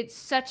 because it's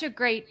such a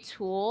great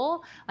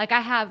tool. Like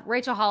I have,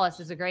 Rachel Hollis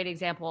is a great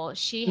example.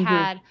 She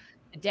had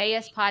the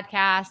Deus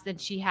podcast, then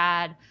she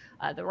had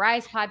the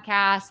Rise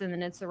podcast, and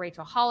then it's the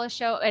Rachel Hollis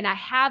show. And I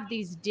have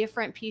these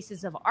different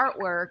pieces of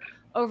artwork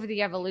over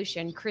the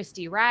evolution.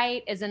 Christy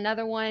Wright is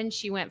another one.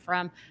 She went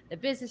from the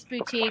Business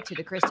Boutique to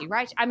the Christy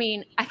Wright. I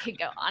mean, I could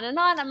go on and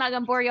on. I'm not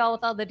going to bore y'all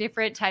with all the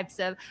different types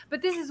of,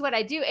 but this is what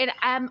I do. And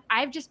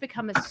I've just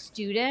become a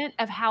student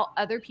of how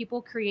other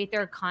people create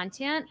their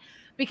content,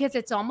 because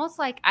it's almost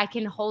like I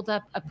can hold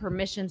up a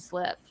permission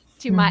slip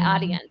to my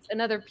audience and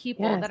other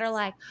people that are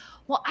like,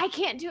 well, I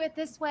can't do it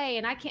this way.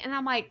 And I can't. And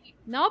I'm like,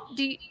 nope.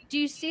 Do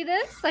you see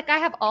this? Like I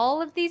have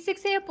all of these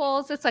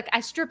examples. It's like, I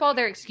strip all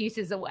their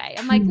excuses away.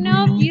 I'm like,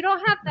 nope, you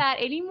don't have that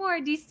anymore.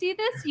 Do you see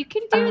this? You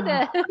can do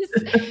this.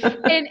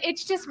 And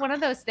it's just one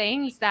of those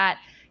things that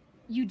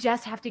you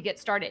just have to get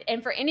started.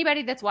 And for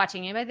anybody that's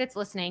watching, anybody that's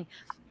listening,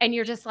 and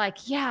you're just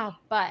like, yeah,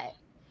 but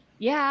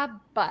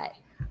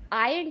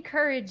I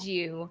encourage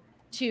you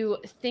to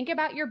think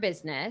about your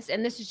business.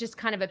 And this is just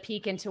kind of a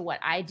peek into what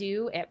I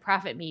do at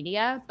Profit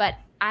Media, but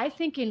I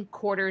think in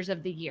quarters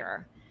of the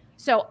year.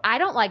 So I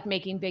don't like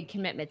making big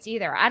commitments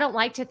either. I don't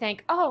like to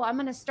think, oh, I'm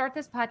going to start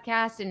this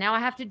podcast and now I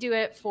have to do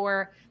it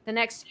for the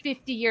next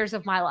 50 years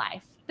of my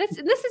life. This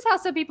is how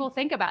some people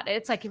think about it.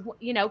 It's like,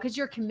 you know, because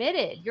you're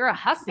committed, you're a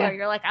hustler. Yeah.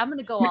 You're like, I'm going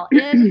to go all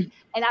in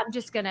and I'm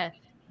just going to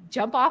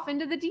jump off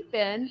into the deep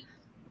end.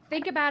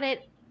 Think about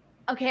it.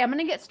 Okay, I'm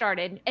going to get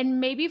started. And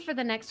maybe for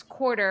the next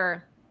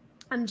quarter,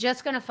 I'm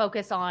just going to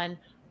focus on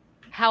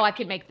how I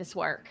could make this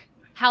work,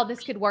 how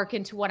this could work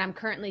into what I'm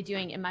currently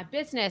doing in my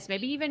business,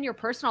 maybe even your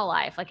personal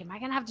life. Like, am I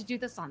going to have to do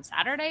this on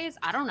Saturdays?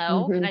 I don't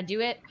know. Can I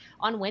do it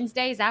on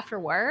Wednesdays after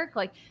work?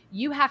 Like,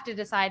 you have to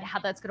decide how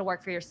that's going to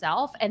work for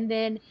yourself. And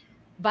then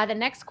by the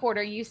next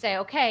quarter, you say,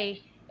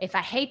 okay, if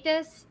I hate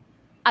this,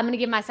 I'm going to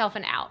give myself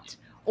an out.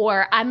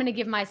 Or I'm going to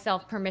give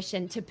myself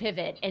permission to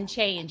pivot and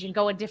change and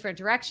go a different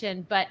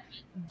direction. But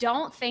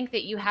don't think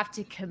that you have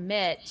to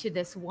commit to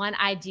this one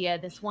idea,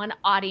 this one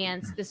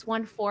audience, this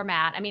one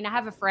format. I mean, I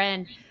have a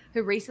friend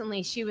who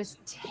recently, she was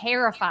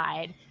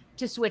terrified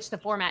to switch the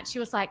format. She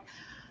was like,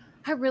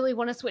 I really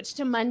want to switch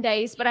to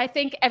Mondays, but I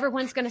think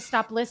everyone's going to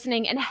stop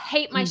listening and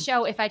hate my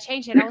show if I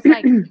change it. I was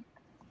like,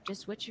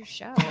 just switch your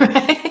show. Okay.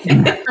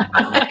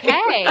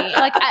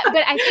 Like,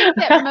 but I think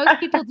that most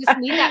people just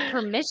need that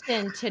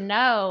permission to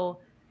know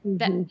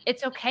that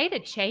it's okay to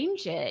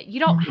change it. You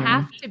don't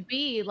have to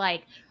be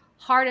like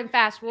hard and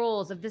fast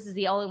rules of this is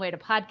the only way to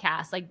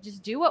podcast. Like,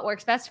 just do what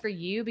works best for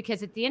you,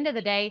 because at the end of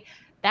the day,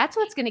 that's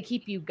what's going to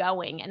keep you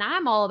going. And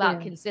I'm all about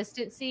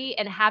consistency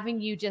and having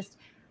you just,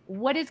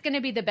 what is going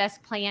to be the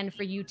best plan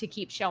for you to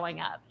keep showing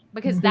up?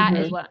 Because that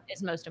is what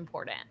is most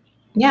important.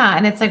 Yeah.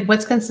 And it's like,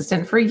 what's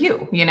consistent for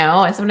you, you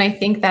know? And so when I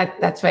think that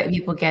that's why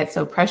people get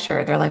so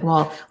pressured, they're like,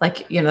 well,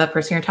 like, you know, the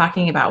person you're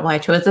talking about, well, I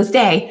chose this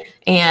day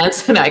and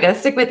so now I got to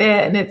stick with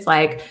it. And it's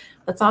like,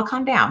 let's all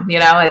calm down, you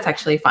know, it's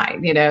actually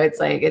fine. You know, it's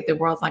like, the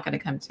world's not going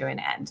to come to an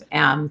end.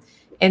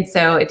 And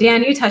so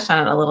Dan, you touched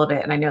on it a little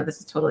bit, and I know this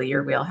is totally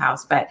your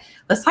wheelhouse, but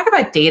let's talk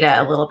about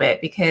data a little bit,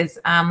 because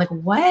like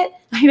what,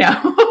 I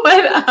know,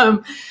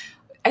 but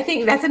I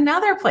think that's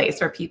another place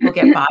where people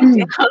get bogged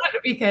down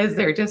because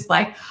they're just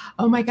like,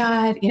 oh my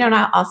God, you know, and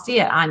I'll see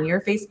it on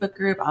your Facebook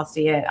group. I'll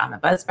see it on the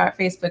Buzzsprout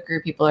Facebook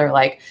group. People are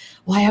like,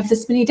 well, I have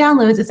this many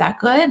downloads. Is that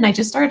good? And I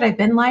just started, I've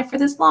been live for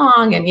this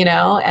long. And, you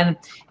know, and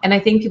I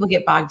think people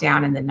get bogged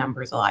down in the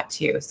numbers a lot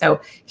too. So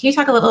can you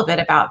talk a little bit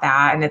about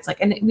that? And it's like,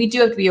 and we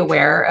do have to be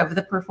aware of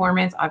the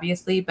performance,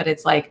 obviously, but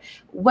it's like,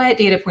 what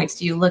data points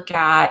do you look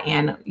at?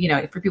 And, you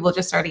know, for people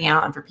just starting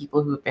out and for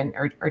people who've been,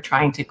 are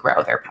trying to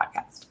grow their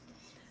podcast.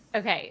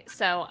 Okay,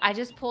 so I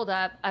just pulled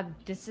up,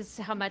 this is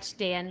how much,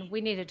 Dan,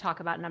 we need to talk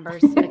about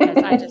numbers, because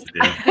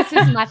this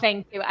is my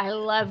thing too. I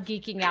love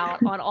geeking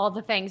out on all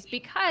the things,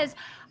 because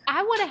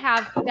I want to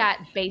have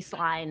that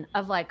baseline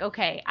of like,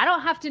 okay, I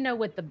don't have to know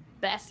what the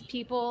best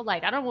people,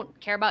 like, I don't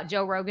care about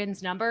Joe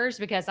Rogan's numbers,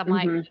 because I'm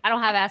like, I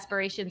don't have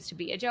aspirations to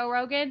be a Joe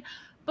Rogan.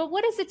 But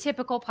what is a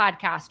typical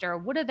podcaster?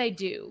 What do they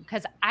do?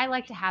 Because I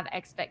like to have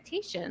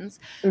expectations.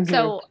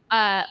 So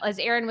as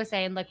Erin was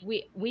saying, like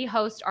we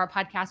host our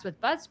podcast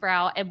with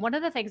Buzzsprout. And one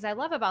of the things I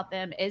love about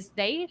them is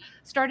they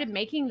started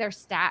making their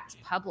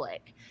stats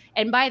public.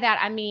 And by that,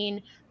 I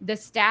mean the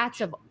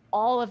stats of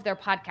all of their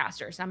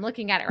podcasters. I'm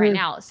looking at it right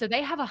now. So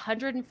they have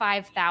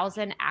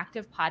 105,000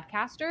 active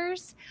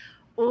podcasters.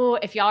 Oh,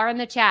 if y'all are in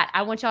the chat,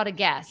 I want y'all to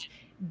guess.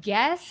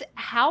 Guess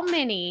how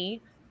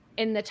many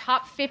in the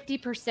top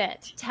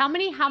 50%. Tell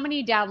me how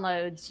many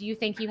downloads you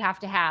think you have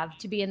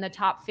to be in the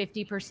top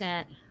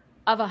 50%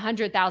 of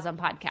 100,000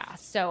 podcasts.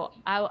 So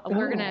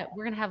we're gonna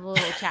have a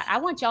little chat. I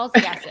want y'all's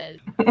guesses.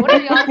 What are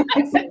y'all's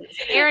guesses?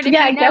 Erin, if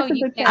you know,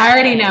 you can't. I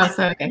already know,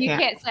 so you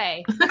can't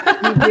say.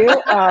 You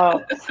do?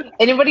 Oh.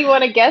 Anybody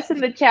want to guess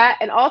in the chat?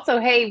 And also,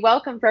 hey,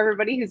 welcome for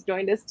everybody who's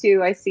joined us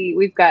too. I see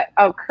we've got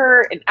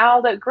Kurt and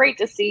Alda. Great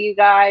to see you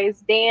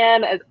guys.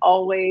 Dan, as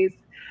always.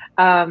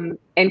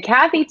 And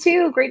Kathy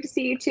too, great to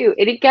see you too.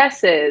 Any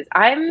guesses?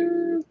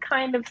 I'm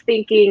kind of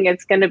thinking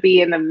it's going to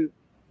be in the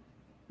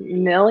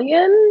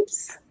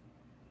millions.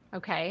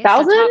 Okay.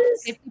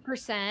 Thousands? So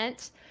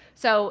 50%.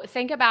 So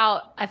think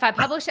about if I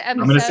publish an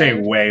episode. I'm going to say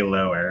way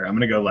lower. I'm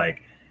going to go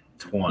like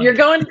 20. You're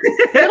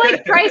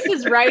like Price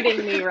is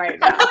writing me right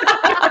now.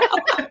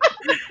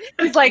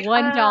 It's like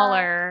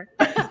 $1.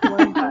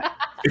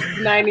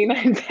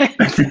 99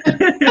 cents.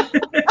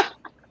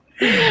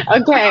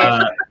 Okay.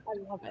 I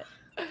love it.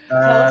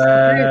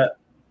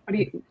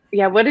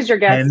 What is your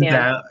guess, Dan?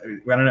 I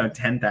don't know,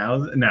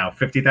 10,000? No,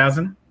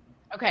 50,000?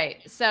 Okay,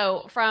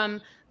 so from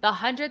the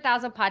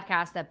 100,000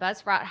 podcasts that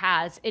Buzzsprout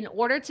has, in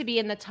order to be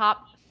in the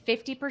top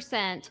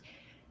 50%,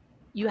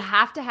 you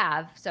have to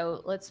have,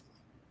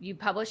 you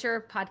publish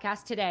your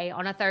podcast today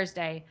on a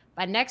Thursday.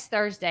 By next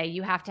Thursday,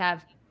 you have to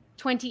have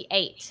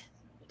 28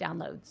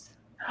 downloads.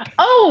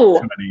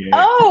 Oh!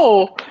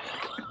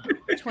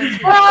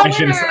 I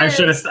should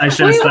have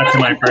stuck to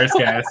my first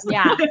guess.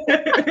 Yeah.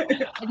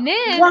 And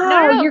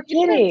then you're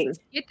kidding.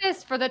 Get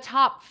this, for the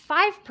top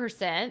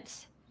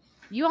 5%,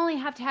 you only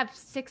have to have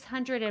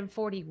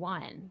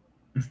 641.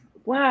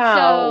 Wow.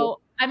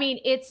 So, I mean,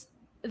 it's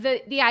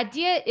the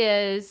idea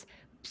is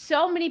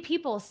so many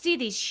people see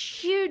these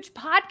huge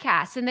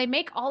podcasts and they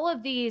make all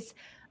of these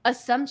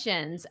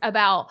assumptions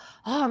about,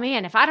 oh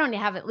man, if I don't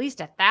have at least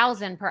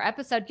 1,000 per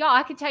episode, y'all,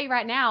 I can tell you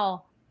right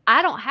now,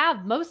 I don't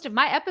have, most of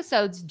my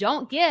episodes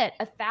don't get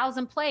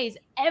 1,000 plays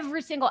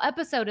every single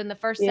episode in the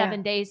first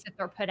 7 days that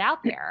they're put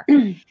out there.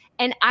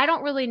 And I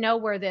don't really know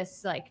where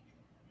this, like,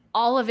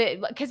 all of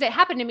it, because it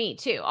happened to me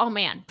too. Oh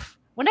man.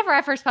 Whenever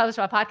I first published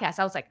my podcast,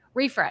 I was like,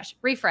 refresh.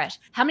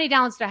 How many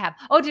downloads do I have?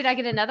 Oh, did I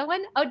get another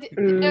one? Oh,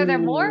 are there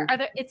more?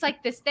 It's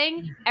like this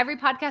thing. Every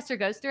podcaster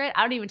goes through it.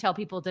 I don't even tell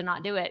people to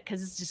not do it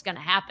because it's just going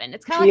to happen.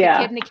 It's kind of like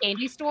a kid in a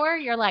candy store.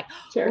 You're like,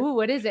 ooh,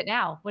 what is it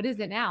now? What is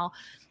it now?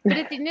 But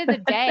at the end of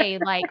the day,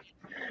 like,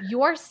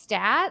 your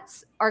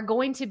stats are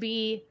going to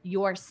be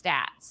your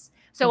stats.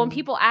 So when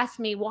people ask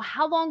me, well,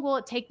 how long will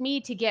it take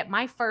me to get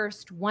my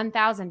first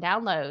 1,000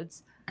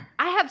 downloads?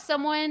 I have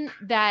someone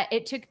that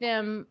it took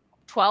them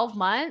 12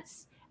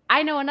 months.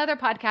 I know another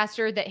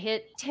podcaster that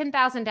hit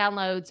 10,000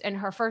 downloads in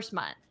her first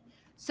month.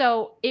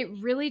 So it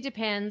really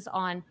depends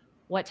on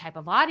what type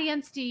of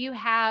audience do you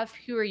have?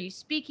 Who are you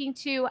speaking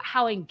to?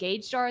 How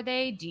engaged are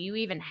they? Do you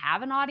even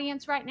have an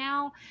audience right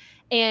now?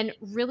 And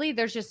really,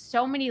 there's just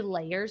so many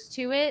layers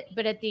to it.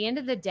 But at the end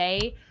of the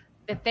day,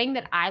 the thing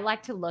that I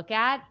like to look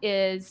at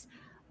is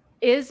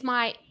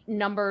my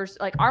numbers,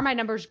 like, are my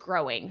numbers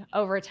growing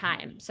over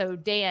time? So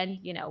Dan,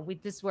 you know,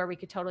 this is where we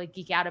could totally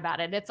geek out about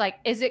it. It's like,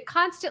 is it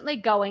constantly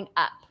going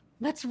up?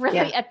 That's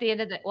really at the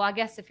end of the, well, I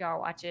guess if y'all are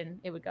watching,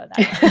 it would go that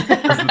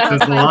way. Does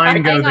the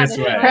line go this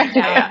way?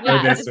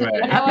 Go this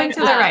way. Up and to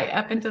the right,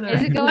 up and to the right.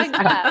 Is it going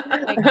up?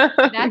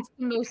 Like, that's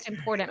the most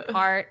important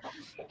part.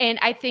 And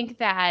I think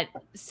that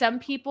some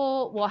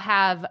people will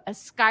have a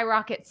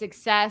skyrocket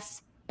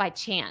success by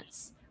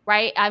chance.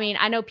 Right. I mean,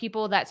 I know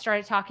people that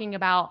started talking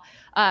about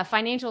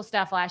financial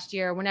stuff last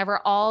year whenever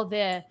all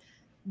the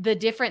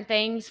different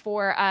things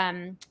for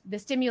the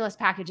stimulus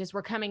packages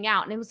were coming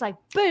out. And it was like,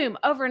 boom,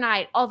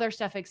 overnight, all their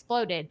stuff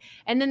exploded.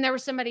 And then there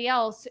was somebody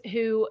else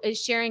who is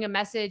sharing a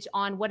message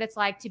on what it's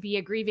like to be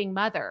a grieving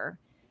mother.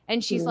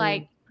 And she's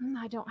like,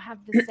 I don't have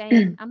the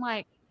same. I'm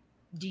like,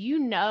 do you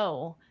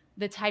know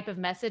the type of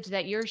message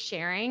that you're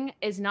sharing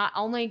is not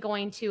only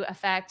going to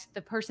affect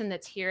the person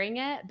that's hearing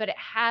it, but it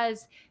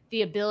has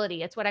the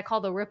ability, it's what I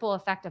call the ripple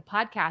effect of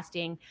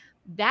podcasting,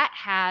 that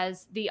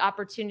has the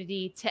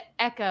opportunity to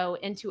echo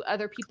into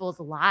other people's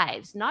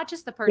lives, not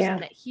just the person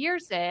that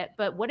hears it,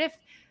 but what if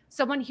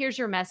someone hears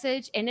your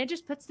message and it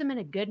just puts them in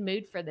a good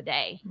mood for the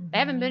day? They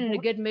haven't been in a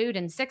good mood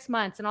in 6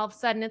 months and all of a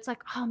sudden it's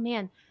like, oh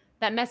man,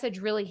 that message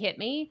really hit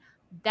me.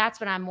 That's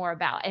what I'm more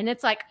about. And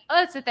it's like,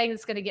 oh, it's the thing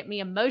that's going to get me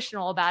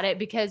emotional about it,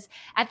 because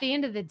at the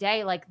end of the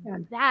day, like,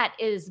 that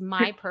is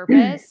my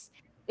purpose,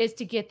 is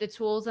to get the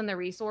tools and the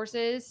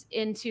resources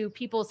into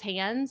people's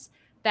hands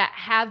that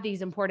have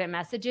these important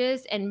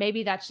messages. And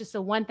maybe that's just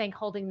the one thing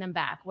holding them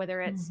back,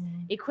 whether it's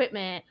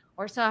equipment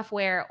or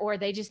software, or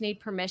they just need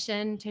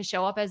permission to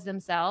show up as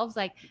themselves.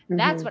 Like,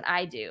 that's what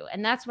I do.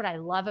 And that's what I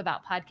love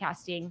about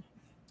podcasting.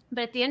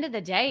 But at the end of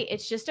the day,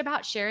 it's just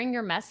about sharing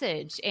your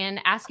message and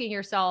asking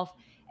yourself,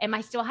 am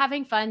I still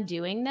having fun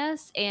doing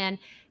this? And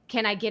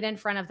can I get in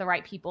front of the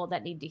right people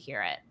that need to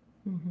hear it?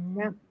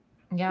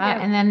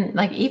 Yeah. And then,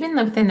 like, even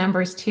with the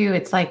numbers too,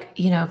 it's like,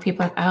 you know,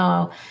 people are like,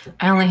 oh,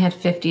 I only had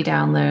 50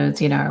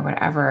 downloads, you know, or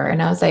whatever.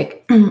 And I was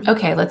like,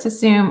 okay, let's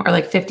assume, or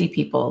like 50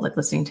 people like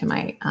listening to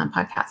my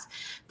podcast.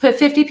 Put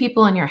 50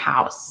 people in your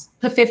house,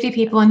 put 50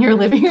 people in your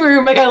living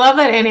room. Like, I love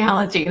that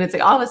analogy. And it's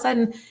like, all of a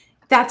sudden,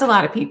 that's a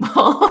lot of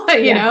people,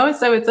 you know?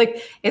 So it's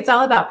like, it's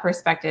all about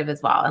perspective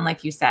as well. And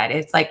like you said,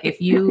 it's like,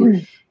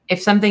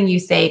 if something you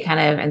say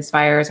kind of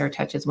inspires or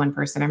touches one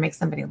person or makes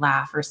somebody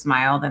laugh or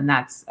smile, then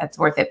that's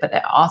worth it. But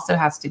it also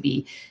has to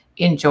be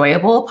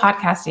enjoyable.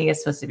 Podcasting is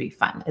supposed to be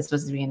fun. It's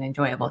supposed to be an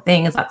enjoyable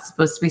thing. It's not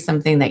supposed to be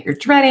something that you're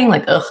dreading,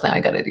 like, ugh, now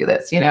I got to do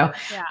this, you know?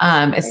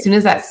 As soon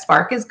as that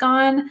spark is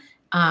gone,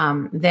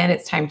 then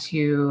it's time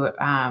to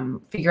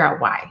figure out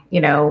why, you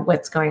know,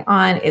 what's going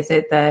on. Is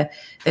it the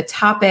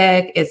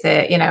topic? Is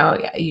it, you know,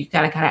 you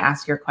gotta kind of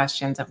ask your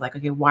questions of like,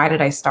 okay, why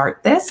did I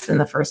start this in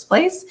the first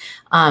place?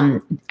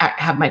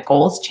 Have my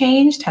goals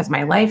changed? Has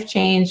my life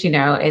changed? You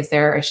know, is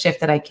there a shift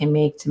that I can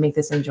make to make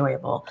this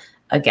enjoyable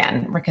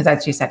again? Because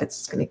as you said,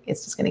 it's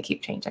just gonna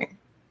keep changing.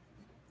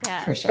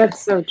 Yeah, for sure.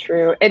 That's so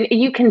true. And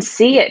you can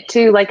see it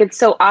too. Like, it's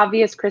so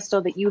obvious, Crystal,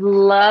 that you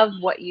love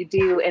what you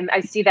do. And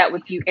I see that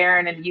with you,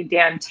 Aaron, and you,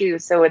 Dan, too.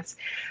 So it's,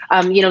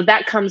 you know,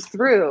 that comes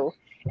through.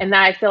 And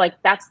that, I feel like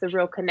that's the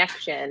real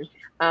connection.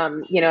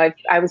 You know,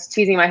 I was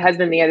teasing my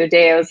husband the other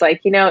day. I was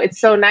like, you know,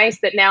 it's so nice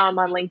that now I'm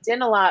on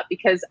LinkedIn a lot,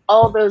 because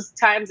all those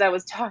times I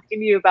was talking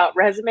to you about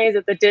resumes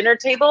at the dinner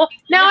table,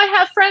 now I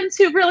have friends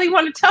who really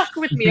want to talk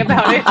with me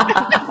about it.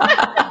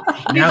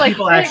 Now like,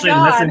 people actually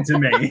listen to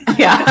me.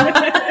 Yeah.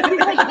 He's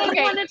like,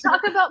 they want to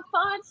talk about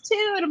fonts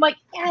too. And I'm like,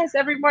 yes,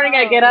 every morning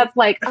I get up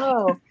like,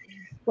 oh,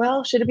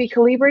 well, should it be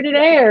Calibri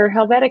today or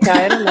Helvetica?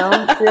 I don't know.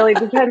 It really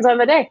depends on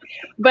the day.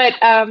 But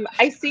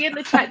I see in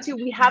the chat too,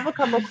 we have a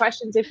couple of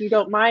questions, if you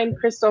don't mind,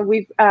 Crystal.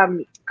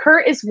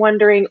 Kurt is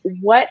wondering,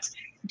 what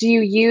do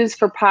you use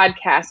for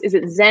podcasts? Is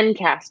it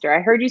Zencaster?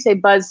 I heard you say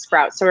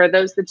Buzzsprout. So are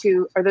those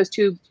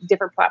two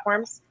different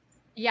platforms?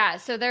 Yeah,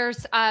 so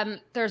there's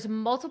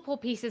multiple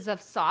pieces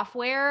of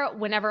software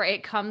whenever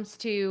it comes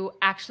to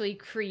actually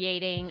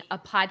creating a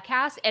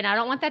podcast, and I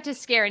don't want that to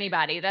scare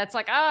anybody. That's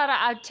like,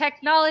 oh,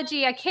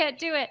 technology, I can't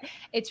do it.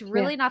 It's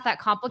really not that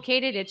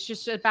complicated. It's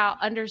just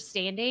about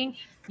understanding.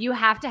 You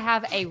have to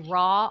have a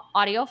raw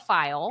audio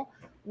file,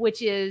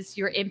 which is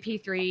your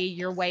MP3,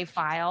 your WAV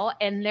file,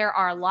 and there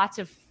are lots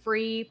of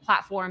free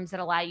platforms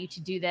that allow you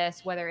to do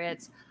this, whether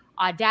it's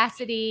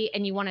Audacity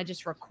and you want to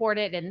just record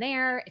it in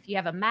there. If you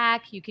have a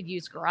Mac, you could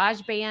use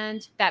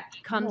GarageBand. That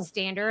comes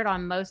standard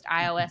on most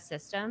iOS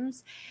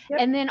systems. Yep.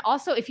 And then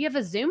also if you have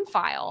a Zoom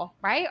file,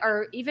 right?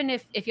 Or even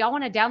if y'all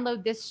want to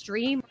download this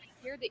stream right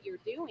here that you're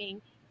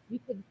doing, you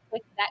could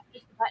click that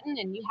button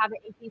and you have an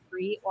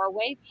MP3 or a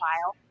WAV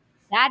file.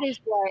 That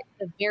is what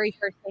the very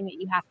first thing that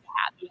you have to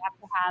have. You have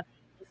to have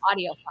an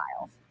audio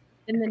file.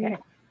 And then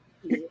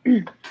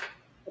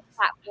the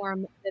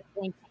platform that's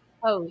going to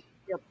host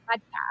your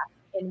podcast.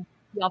 And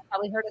y'all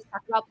probably heard us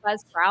talk about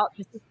Buzzsprout.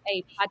 This is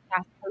a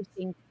podcast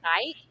hosting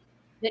site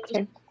that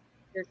just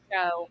puts your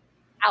show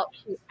out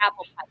to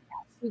Apple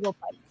Podcasts, Google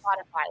Play,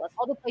 Spotify, like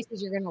all the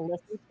places you're going to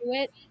listen to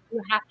it.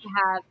 You have to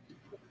have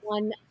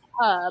one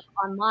hub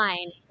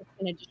online that's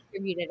going to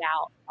distribute it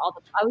out.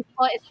 I would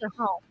call it, it's your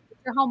home. It's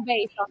your home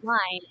base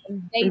online,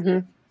 and they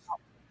to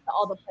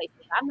all the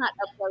places. I'm not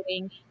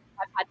uploading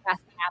my podcast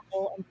to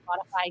Apple and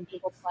Spotify and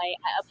Google Play.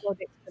 I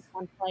upload it to this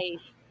one place,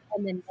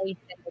 and then they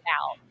send it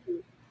out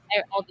to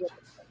all the other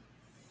places.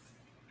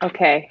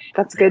 Okay,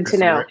 that's good to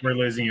know. We're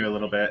losing you a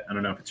little bit. I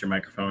don't know if it's your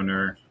microphone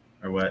or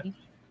what.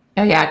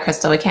 Oh yeah,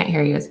 Crystal, we can't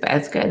hear you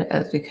as good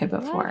as we could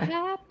before. What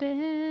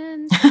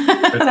happened?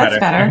 That's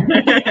better.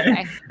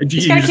 Okay. You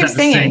just gotta keep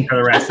singing for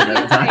the rest of the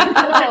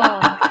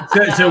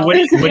time. So what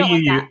do you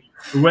use?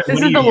 This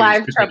is the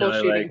live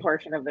troubleshooting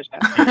portion of the show.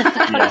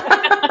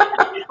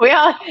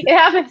 It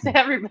happens to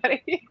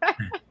everybody.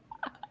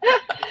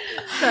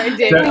 Sorry,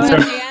 Dave.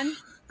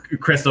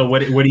 Crystal,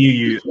 what do you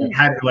use?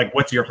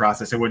 What's your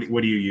process? And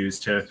what do you use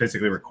to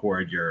physically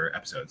record your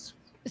episodes?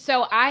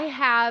 So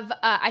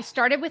I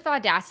started with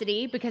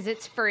Audacity because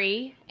it's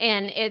free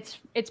and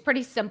it's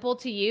pretty simple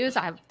to use.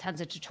 I have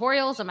tons of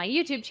tutorials on my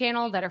YouTube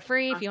channel that are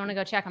free if you want to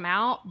go check them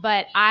out.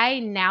 But I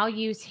now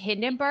use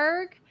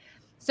Hindenburg.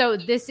 So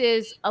this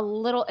is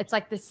it's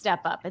like the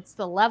step up. It's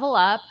the level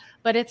up,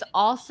 but it's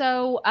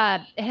also,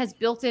 it has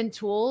built-in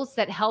tools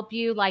that help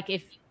you. Like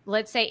if,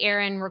 let's say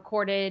Erin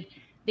recorded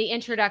the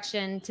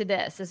introduction to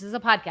this is a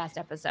podcast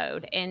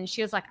episode. And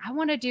she was like, I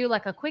want to do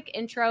like a quick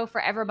intro for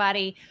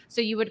everybody.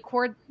 So you would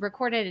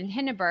record it in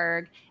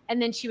Hindenburg,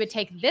 and then she would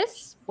take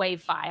this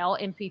WAV file,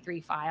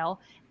 MP3 file,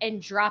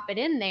 and drop it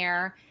in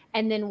there.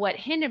 And then what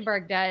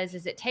Hindenburg does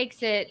is it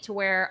takes it to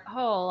where,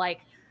 like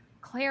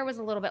Claire was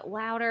a little bit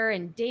louder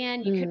and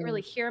Dan, you couldn't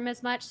really hear him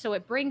as much. So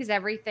it brings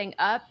everything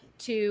up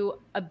to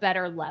a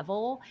better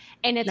level.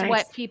 And it's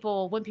what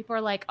when people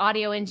are like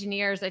audio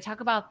engineers, they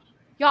talk about,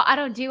 y'all, I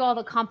don't do all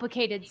the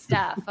complicated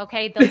stuff,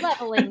 okay? The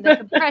leveling, the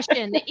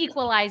compression, the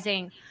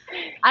equalizing.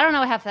 I don't know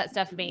what half that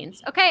stuff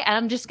means, okay? And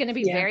I'm just going to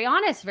be very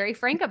honest, very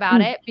frank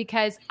about it,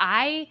 because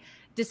I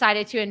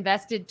decided to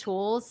invest in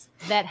tools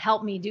that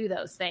help me do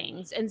those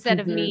things instead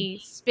of me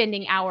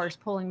spending hours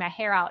pulling my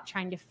hair out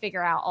trying to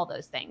figure out all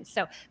those things.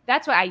 So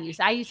that's what I use.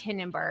 I use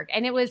Hindenburg,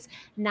 and it was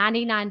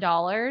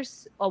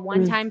 $99, a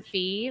one-time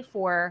fee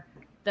for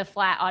the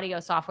flat audio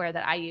software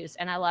that I use,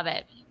 and I love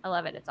it. I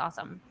love it. It's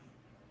awesome.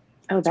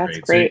 Oh, that's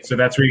great. So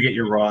that's where you get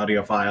your raw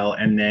audio file,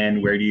 and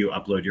then where do you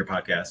upload your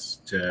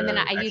podcast to? And then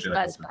I use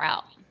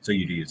Buzzsprout. So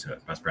you do use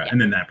Buzzsprout,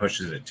 and then that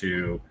pushes it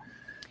to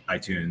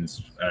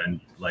iTunes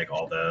and like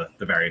all the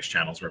various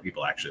channels where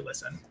people actually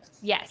listen.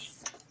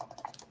 Yes.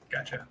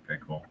 Gotcha. Very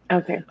cool.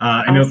 Okay.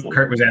 I know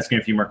Kurt was asking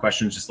a few more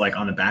questions just like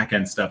on the back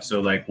end stuff. So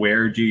like,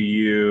 where do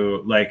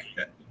you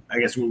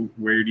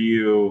where do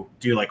you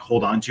like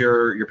hold on to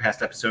your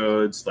past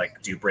episodes?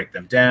 Like, do you break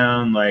them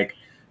down? Like,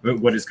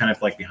 what is kind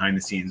of like behind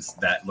the scenes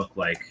that look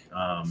like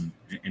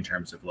in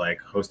terms of like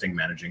hosting,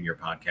 managing your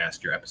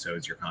podcast, your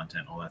episodes, your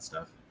content, all that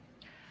stuff?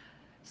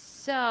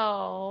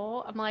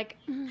 So I'm like,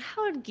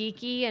 how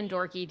geeky and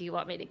dorky do you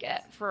want me to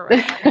get for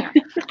here?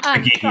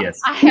 Geekiest.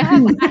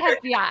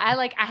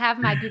 I have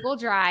my Google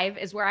Drive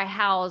is where I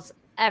house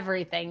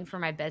everything for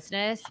my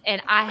business,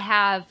 and I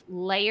have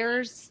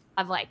layers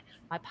of like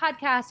my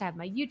podcast, I have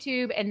my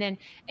YouTube, and then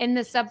in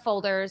the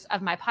subfolders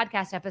of my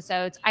podcast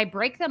episodes, I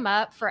break them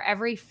up for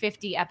every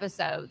 50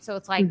 episodes. So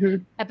it's like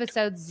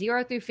episodes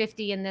 0 through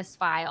 50 in this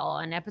file,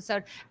 and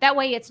episode, that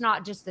way it's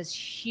not just this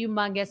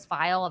humongous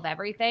file of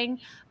everything,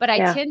 but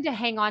I tend to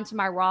hang on to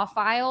my raw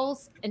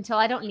files until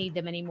I don't need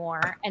them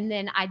anymore. And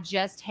then I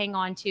just hang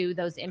on to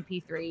those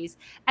MP3s.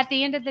 At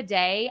the end of the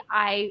day,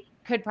 I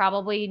could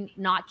probably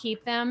not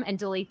keep them and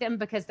delete them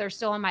because they're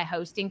still on my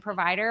hosting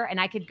provider, and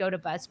I could go to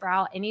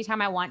Buzzsprout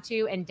anytime I want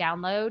to and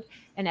download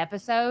an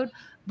episode.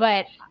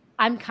 But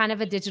I'm kind of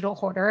a digital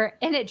hoarder,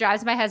 and it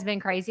drives my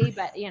husband crazy,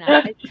 but you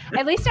know,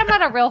 at least I'm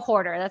not a real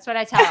hoarder. That's what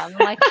I tell him.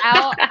 I'm like,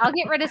 I'll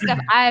get rid of stuff.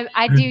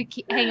 I do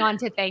hang on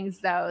to things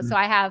though. So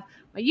I have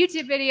my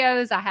YouTube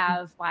videos, I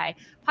have my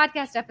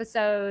podcast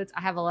episodes,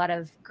 I have a lot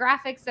of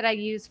graphics that I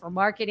use for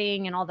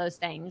marketing and all those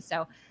things.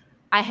 So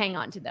I hang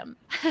on to them.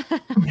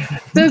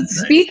 So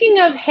speaking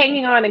of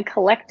hanging on and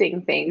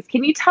collecting things,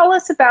 can you tell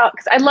us about,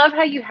 because I love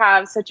how you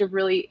have such a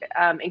really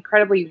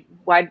incredibly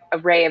wide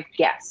array of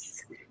guests.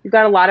 You've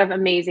got a lot of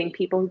amazing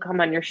people who come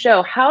on your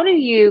show. How do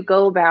you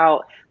go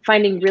about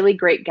finding really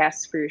great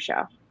guests for your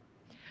show?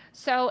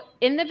 So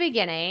in the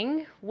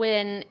beginning,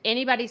 when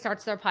anybody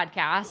starts their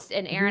podcast,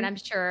 and Erin, I'm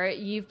sure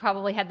you've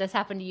probably had this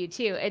happen to you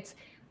too,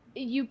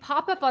 you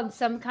pop up on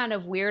some kind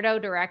of weirdo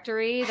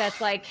directory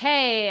that's like,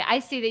 hey, I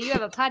see that you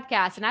have a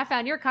podcast and I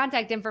found your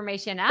contact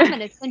information. I'm going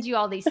to send you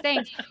all these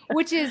things,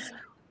 which is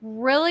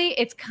really,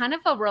 it's kind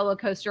of a roller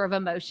coaster of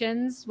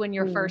emotions when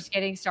you're first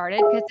getting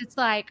started, because it's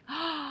like,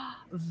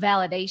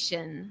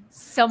 validation.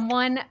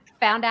 Someone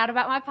found out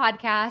about my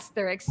podcast.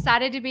 They're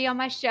excited to be on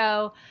my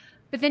show.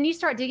 But then you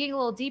start digging a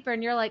little deeper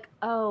and you're like,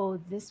 oh,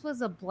 this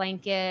was a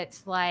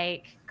blanket,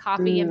 like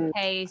copy and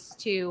paste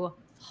to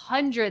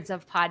hundreds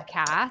of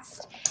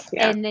podcasts.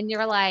 And then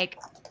you're like,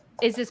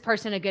 is this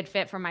person a good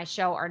fit for my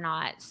show or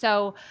not?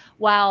 So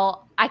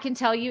while I can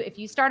tell you, if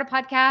you start a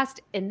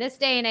podcast in this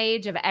day and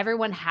age of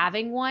everyone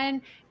having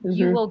one,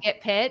 you will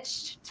get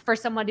pitched for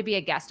someone to be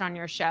a guest on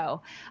your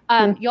show.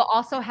 You'll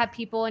also have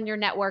people in your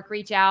network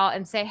reach out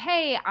and say,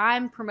 hey,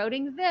 I'm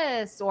promoting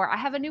this, or I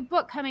have a new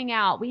book coming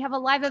out. We have a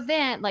live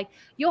event. Like,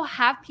 you'll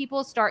have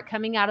people start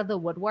coming out of the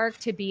woodwork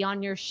to be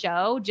on your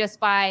show just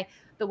by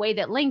the way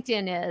that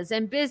LinkedIn is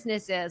and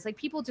business is. Like,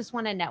 people just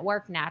want to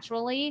network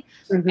naturally.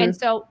 And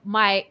so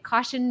my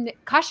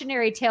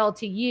cautionary tale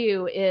to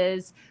you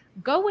is,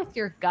 go with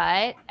your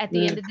gut at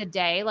the end of the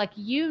day. Like,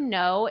 you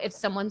know, if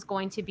someone's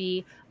going to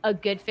be a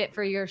good fit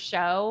for your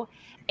show.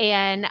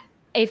 And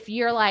if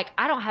you're like,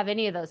 I don't have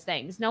any of those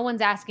things, no one's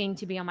asking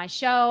to be on my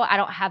show, I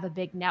don't have a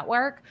big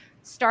network,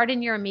 start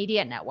in your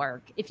immediate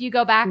network. If you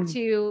go back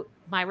to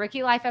my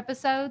Rookie Life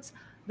episodes,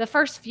 the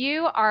first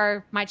few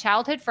are my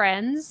childhood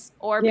friends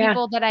or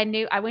people that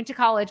I went to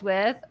college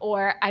with,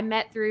 or I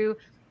met through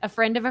a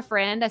friend of a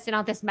friend. I sent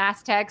out this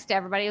mass text to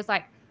everybody. It was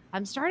like,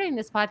 I'm starting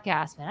this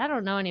podcast, but I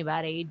don't know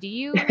anybody. Do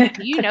you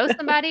know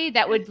somebody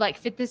that would like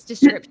fit this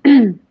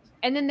description?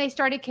 And then they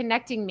started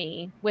connecting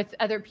me with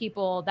other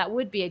people that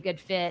would be a good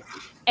fit.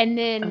 And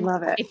then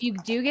if you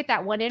do get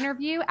that one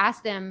interview,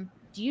 ask them,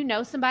 do you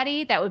know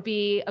somebody that would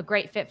be a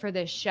great fit for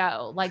this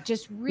show? Like,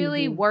 just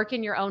really work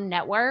in your own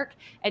network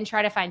and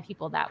try to find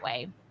people that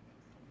way.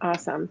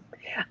 Awesome.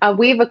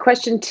 We have a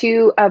question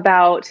too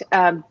about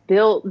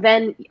Bill.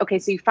 Okay,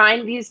 so you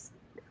find these.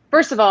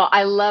 First of all,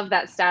 I love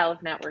that style of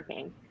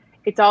networking.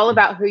 It's all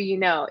about who you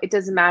know. It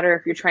doesn't matter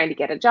if you're trying to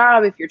get a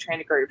job, if you're trying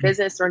to grow your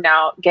business, or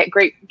now get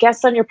great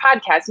guests on your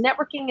podcast.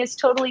 Networking is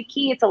totally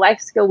key. It's a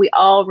life skill we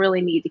all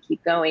really need to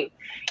keep going.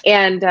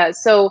 And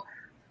so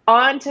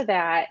on to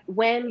that,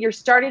 when you're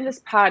starting this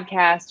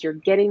podcast, you're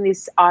getting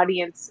this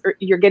audience, or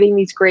you're getting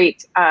these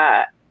great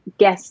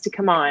guests to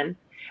come on.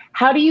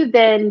 How do you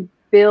then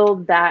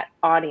build that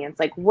audience?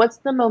 Like, what's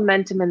the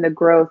momentum and the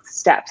growth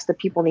steps that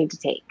people need to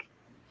take?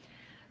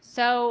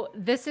 So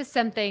this is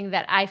something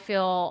that I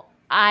feel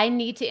I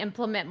need to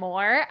implement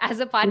more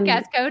as a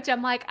podcast coach.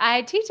 I'm like,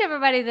 I teach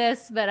everybody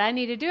this, but I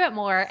need to do it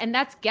more. And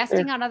that's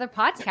guesting on other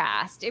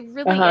podcasts. It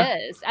really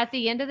is. At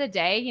the end of the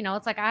day, you know,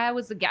 it's like I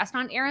was a guest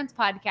on Erin's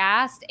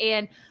podcast.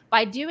 And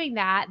by doing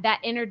that,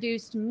 that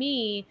introduced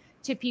me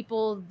to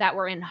people that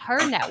were in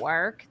her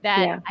network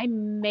that I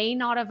may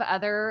not have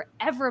ever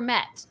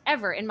met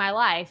in my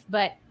life,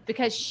 but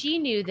because she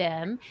knew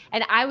them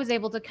and I was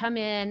able to come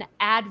in,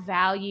 add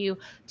value,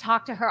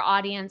 talk to her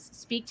audience,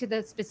 speak to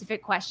the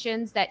specific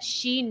questions that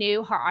she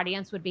knew her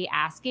audience would be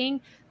asking,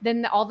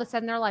 then all of a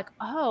sudden they're like,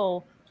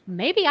 oh,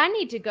 maybe I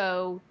need to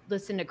go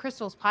listen to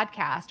Crystal's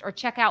podcast or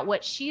check out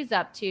what she's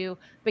up to,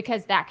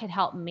 because that could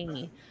help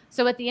me.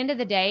 So at the end of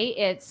the day,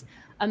 it's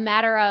a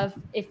matter of,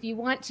 if you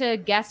want to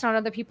guest on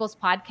other people's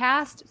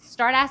podcasts,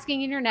 start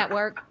asking in your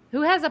network,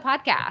 who has a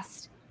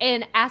podcast?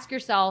 And ask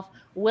yourself,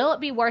 will it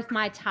be worth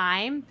my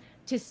time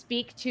to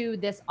speak to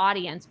this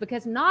audience?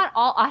 Because not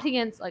all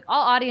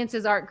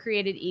audiences aren't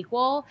created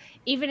equal.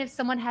 Even if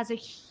someone has a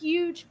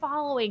huge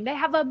following, they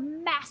have a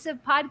massive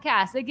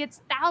podcast that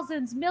gets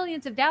thousands,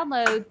 millions of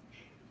downloads.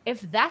 If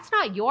that's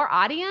not your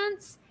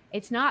audience,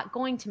 it's not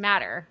going to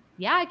matter.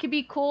 Yeah, it could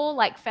be cool,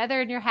 like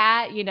feather in your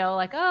hat, you know,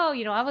 like, oh,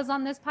 you know, I was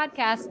on this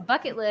podcast,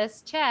 bucket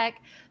list,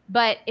 check.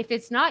 But if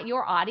it's not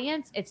your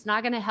audience, it's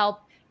not going to help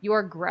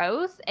your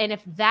growth. And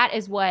if that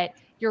is what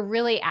you're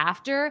really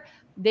after,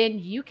 then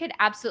you could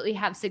absolutely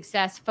have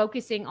success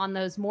focusing on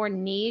those more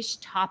niche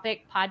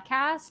topic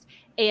podcasts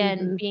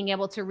and being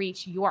able to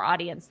reach your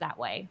audience that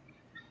way.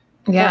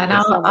 Yeah, and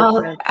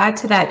I'll add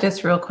to that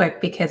just real quick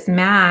because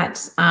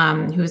Matt,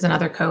 who's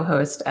another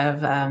co-host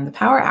of the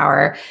Power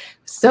Hour,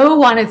 so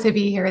wanted to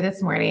be here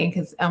this morning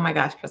because, oh my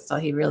gosh, Crystal,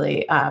 he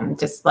really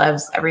just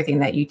loves everything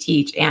that you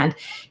teach. And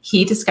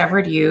he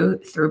discovered you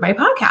through my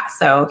podcast.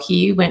 So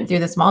he went through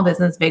the Small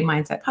Business Big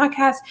Mindset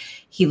podcast.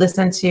 He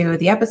listened to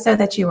the episode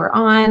that you were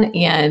on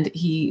and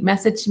he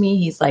messaged me.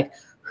 He's like,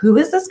 who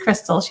is this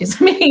Crystal? She's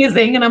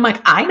amazing. And I'm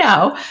like, I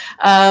know.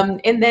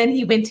 And then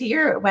he went to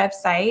your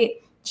website,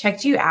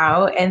 checked you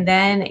out, and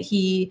then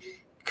he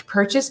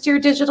purchased your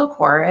digital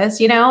course,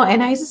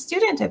 and he's a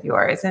student of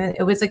yours. And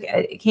it was like,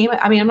 it came,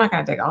 I mean, I'm not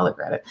going to take all the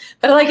credit,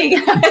 but like,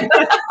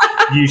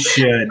 you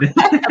should.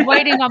 I'm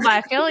waiting on my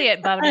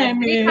affiliate bonus.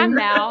 Anytime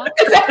now.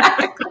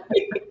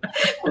 Exactly.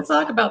 We'll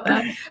talk about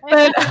that.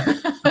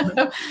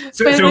 But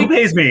so who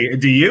pays me?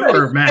 Do you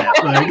or Matt?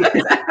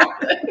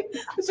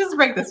 Let's just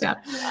break this down.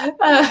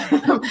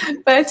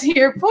 But to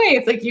your point,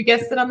 it's like you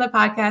guessed it on the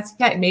podcast.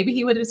 Yeah, maybe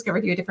he would have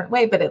discovered you a different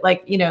way, but it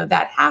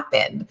that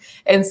happened.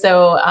 And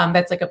so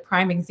that's like a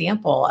prime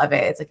example of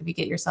it. It's like if you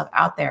get yourself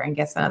out there and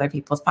guest on other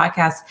people's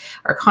podcasts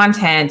or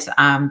content,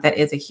 that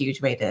is a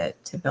huge way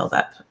to build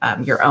up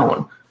your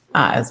own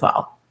as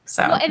well.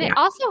 So, and it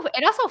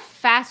also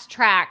fast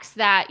tracks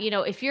that,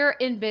 if you're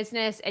in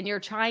business and you're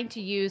trying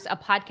to use a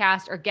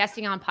podcast or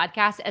guesting on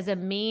podcasts as a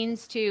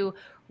means to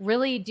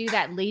really do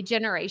that lead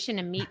generation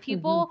and meet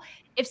people.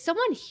 If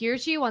someone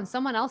hears you on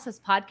someone else's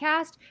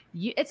podcast,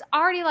 it's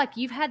already like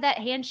you've had that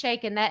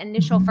handshake and that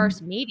initial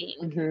first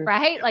meeting,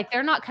 right? Like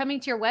they're not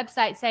coming to your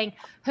website saying,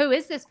 who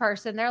is this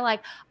person? They're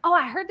like, oh,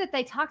 I heard that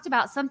they talked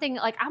about something,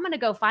 like I'm going to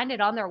go find it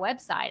on their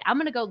website. I'm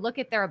going to go look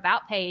at their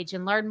about page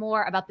and learn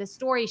more about this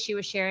story she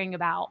was sharing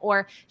about,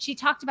 or she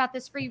talked about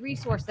this free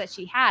resource that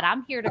she had.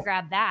 I'm here to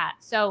grab that.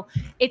 So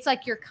it's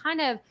like you're kind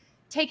of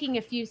taking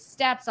a few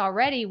steps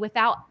already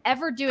without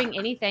ever doing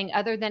anything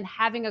other than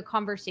having a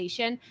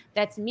conversation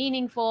that's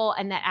meaningful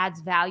and that adds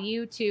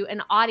value to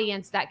an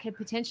audience that could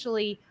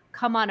potentially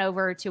come on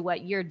over to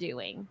what you're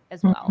doing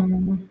as well.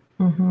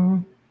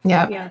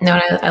 Yeah.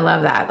 No, I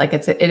love that. Like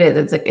it's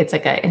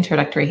like an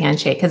introductory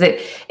handshake because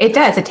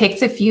it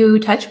takes a few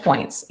touch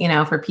points,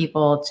 for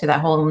people to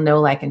that whole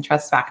know, like, and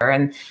trust factor.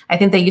 And I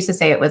think they used to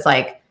say it was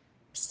like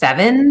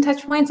 7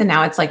 touch points and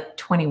now it's like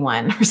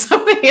 21 or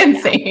something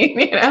insane,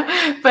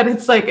 but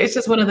it's like, it's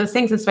just one of those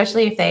things,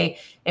 especially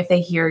if they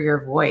hear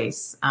your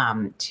voice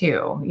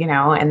too,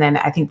 and then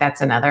I think that's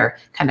another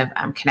kind of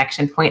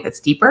connection point that's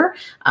deeper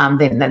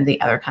than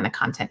the other kind of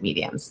content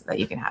mediums that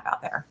you can have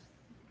out there.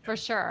 For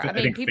sure. I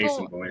mean, people, face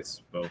and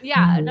voice, both.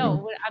 Yeah,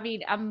 no, I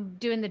mean, I'm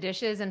doing the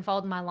dishes and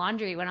folding my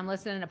laundry when I'm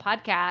listening to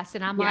podcasts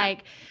and I'm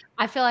like,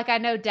 I feel like I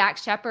know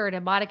Dax Shepard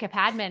and Monica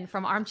Padman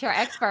from Armchair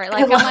Expert.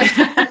 Like, I'm like,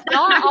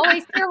 y'all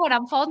always hear when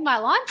I'm folding my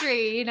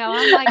laundry,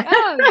 I'm like,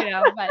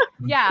 oh, but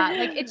yeah,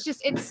 like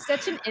it's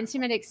such an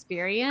intimate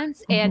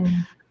experience. And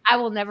I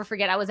will never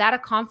forget, I was at a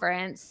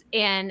conference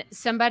and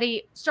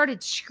somebody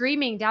started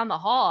screaming down the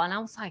hall and I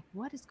was like,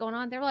 what is going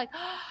on? They were like,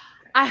 oh,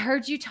 I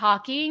heard you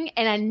talking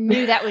and I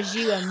knew that was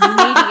you immediately.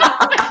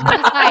 I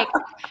was like,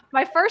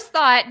 my first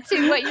thought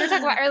to what you were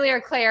talking about earlier,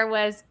 Claire,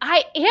 was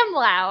I am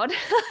loud.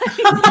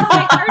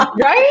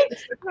 Right?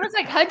 There was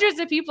like hundreds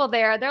of people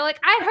there. They're like,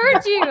 I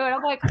heard you. And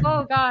I'm like,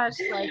 oh gosh,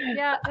 like,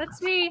 yeah,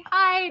 that's me.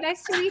 Hi,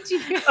 nice to meet you.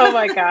 Oh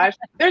my gosh.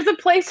 There's a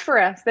place for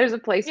us. There's a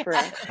place for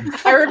us.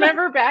 I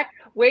remember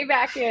way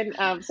back in,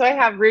 so I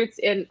have roots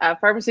in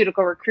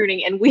pharmaceutical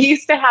recruiting, and we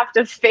used to have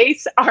to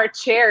face our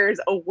chairs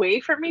away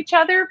from each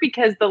other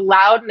because the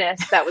loudness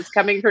that was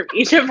coming from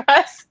each of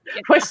us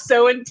was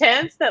so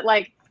intense that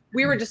like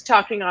we were just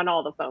talking on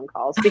all the phone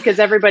calls because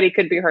everybody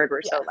could be heard.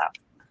 We're so loud.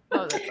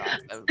 Oh, that's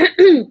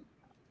awesome.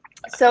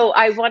 So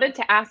I wanted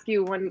to ask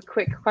you one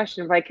quick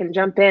question if I can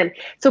jump in.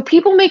 So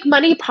people make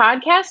money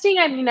podcasting.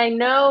 I mean, I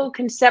know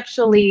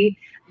conceptually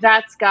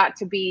that's got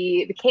to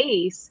be the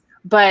case,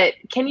 but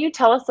can you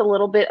tell us a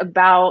little bit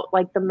about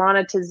like the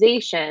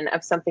monetization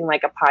of something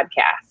like a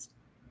podcast?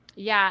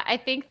 Yeah, I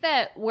think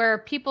that where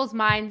people's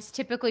minds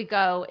typically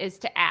go is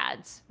to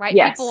ads, right?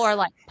 Yes. People are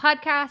like,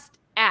 podcast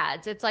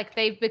ads. It's like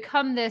they've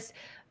become this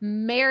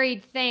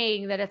married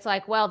thing that it's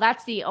like, well,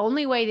 that's the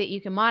only way that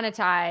you can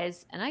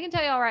monetize. And I can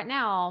tell you all right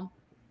now,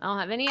 I don't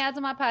have any ads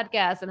on my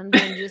podcast and I'm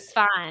doing just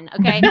fine.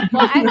 Okay.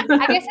 Well,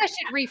 I guess I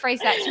should rephrase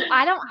that too.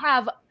 I don't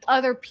have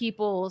other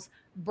people's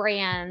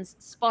brands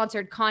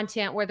sponsored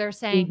content where they're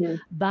saying,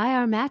 buy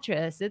our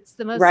mattress. It's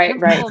the most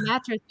comfortable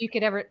mattress you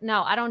could ever.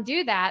 No, I don't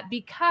do that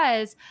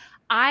because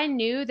I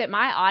knew that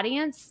my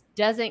audience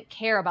doesn't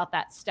care about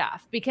that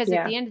stuff because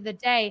at the end of the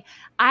day,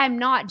 I'm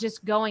not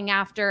just going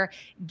after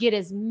get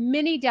as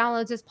many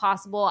downloads as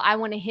possible. I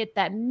want to hit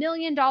that $1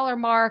 million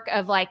mark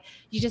of like,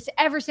 you just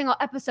every single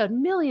episode,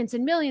 millions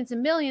and millions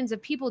and millions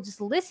of people just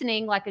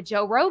listening like a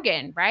Joe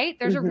Rogan, right?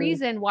 There's a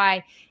reason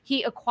why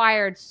he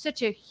acquired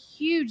such a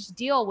huge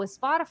deal with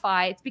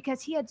Spotify. It's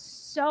because he had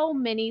so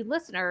many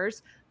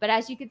listeners. But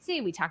as you can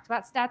see, we talked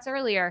about stats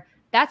earlier.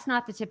 that's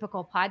not the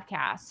typical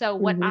podcast. So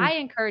what I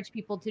encourage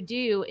people to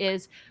do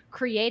is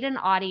create an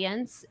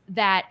audience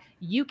that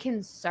you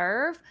can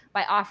serve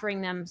by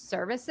offering them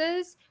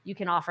services. You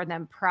can offer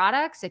them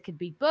products. It could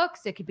be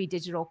books. It could be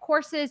digital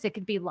courses. It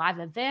could be live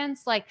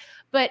events.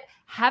 But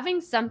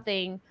having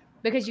something,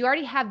 because you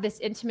already have this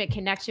intimate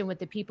connection with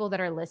the people that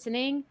are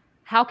listening,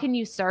 how can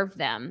you serve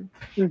them?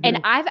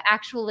 And I've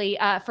actually,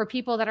 for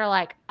people that are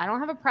like, I don't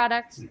have a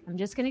product, I'm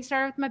just getting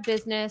started with my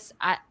business.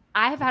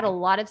 I have had a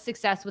lot of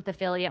success with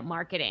affiliate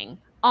marketing.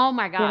 Oh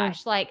my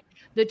gosh. Like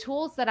the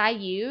tools that I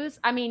use.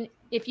 I mean,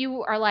 if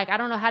you are like, I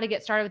don't know how to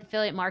get started with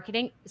affiliate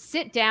marketing,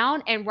 sit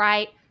down and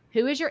write,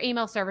 who is your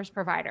email service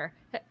provider?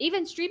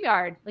 Even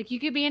StreamYard. Like you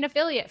could be an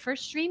affiliate for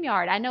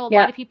StreamYard. I know a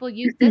lot of people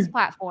use this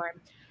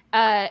platform.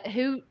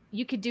 Who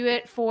you could do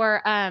it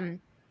for. I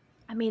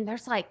mean,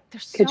 there's so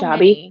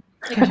many.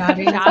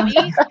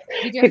 Kajabi.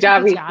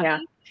 Kajabi.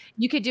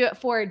 You could do it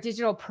for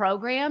digital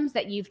programs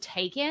that you've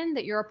taken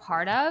that you're a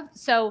part of.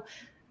 So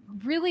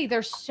really,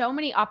 there's so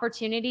many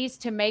opportunities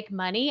to make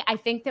money. I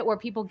think that where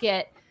people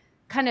get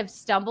kind of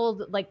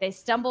stumbled, like they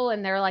stumble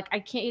and they're like, I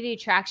can't get any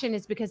traction,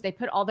 is because they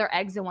put all their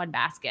eggs in one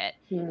basket.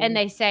 And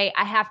they say,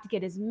 I have to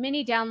get as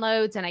many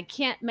downloads and I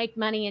can't make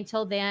money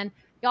until then.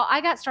 Y'all,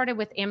 I got started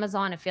with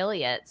Amazon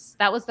affiliates.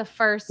 That was the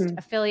first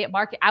affiliate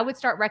market. I would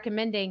start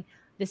recommending,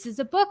 this is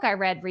a book I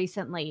read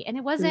recently, and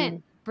it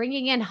wasn't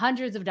bringing in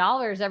hundreds of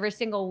dollars every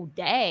single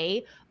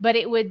day, but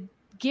it would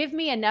give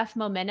me enough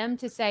momentum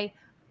to say,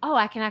 oh,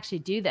 I can actually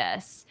do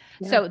this.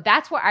 So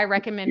that's where I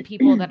recommend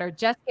people that are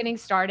just getting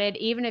started,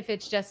 even if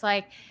it's just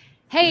like,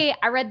 hey,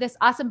 I read this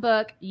awesome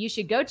book. You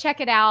should go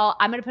check it out.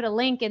 I'm going to put a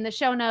link in the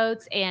show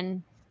notes.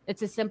 And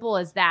it's as simple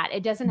as that.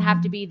 It doesn't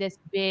have to be this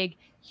big,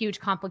 huge,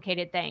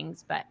 complicated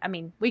things. But I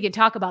mean, we could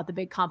talk about the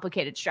big,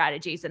 complicated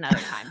strategies another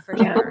time for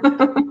sure.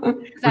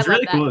 What's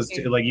really cool is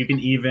like you can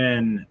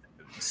even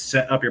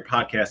set up your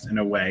podcast in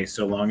a way,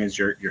 so long as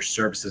your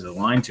service is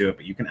aligned to it,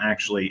 but you can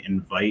actually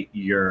invite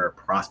your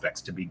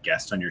prospects to be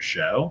guests on your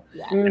show.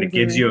 And it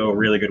gives you a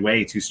really good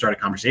way to start a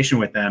conversation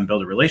with them,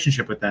 build a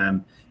relationship with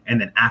them.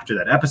 And then after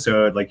that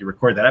episode, like you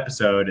record that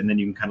episode, and then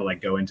you can kind of like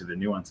go into the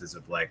nuances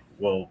of like,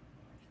 well,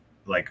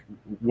 like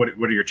what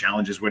are your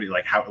challenges? What do you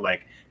like, how,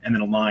 like, and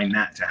then align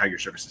that to how your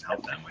services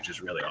help them, which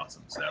is really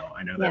awesome. So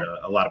I know that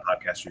a lot of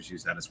podcasters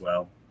use that as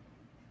well.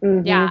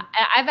 Yeah,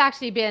 I've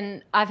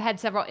had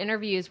several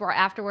interviews where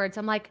afterwards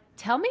I'm like,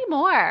 tell me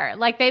more.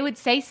 Like they would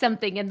say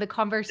something in the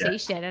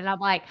conversation and I'm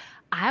like,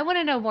 I want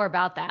to know more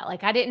about that.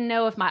 Like I didn't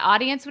know if my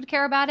audience would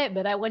care about it,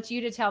 but I want you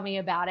to tell me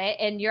about it.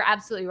 And you're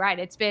absolutely right.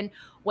 It's been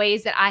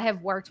ways that I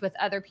have worked with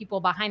other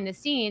people behind the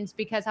scenes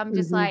because I'm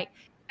just like,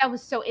 that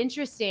was so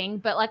interesting.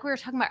 But like we were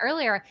talking about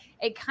earlier,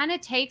 it kind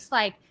of takes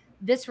like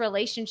this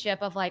relationship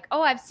of like,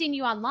 oh, I've seen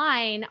you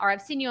online or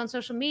I've seen you on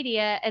social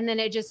media. And then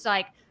it just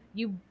like,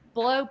 you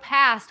blow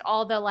past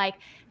all the like,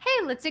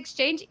 hey, let's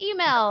exchange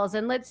emails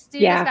and let's do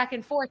this back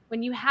and forth.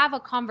 When you have a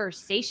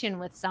conversation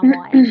with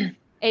someone,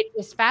 it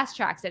just fast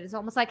tracks it. It's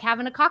almost like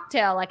having a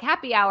cocktail, like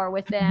happy hour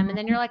with them. And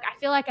then you're like, I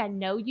feel like I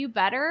know you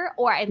better,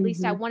 or at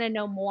least I want to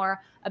know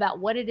more about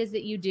what it is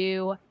that you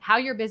do, how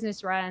your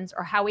business runs,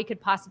 or how we could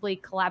possibly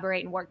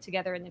collaborate and work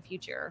together in the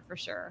future for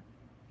sure.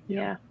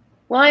 Yeah.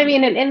 Well, I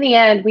mean, in the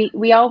end,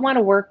 we all want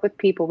to work with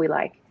people we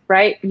like.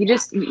 Right?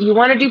 You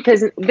want to do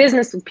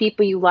business with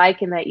people you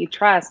like and that you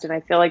trust. And I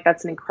feel like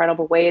that's an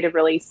incredible way to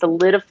really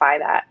solidify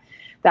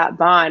that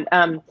bond.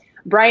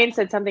 Brian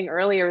said something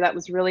earlier that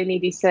was really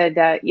neat. He said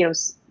that,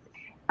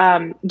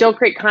 don't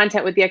create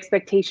content with the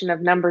expectation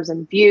of numbers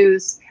and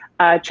views.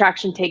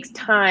 Traction takes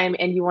time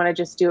and you want to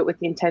just do it with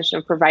the intention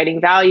of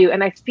providing value.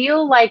 And I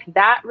feel like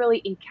that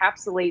really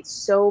encapsulates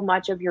so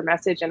much of your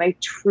message. And I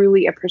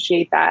truly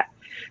appreciate that.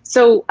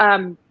 So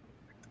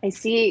I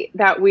see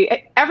that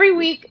every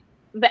week,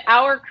 the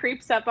hour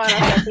creeps up on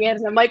us at the end.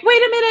 And I'm like,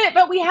 wait a minute,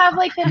 but we have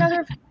like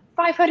another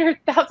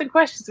 500,000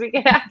 questions we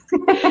can ask.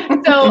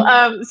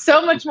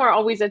 So much more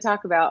always to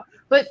talk about.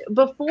 But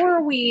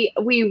before we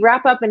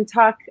wrap up and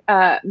talk,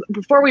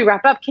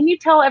 can you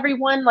tell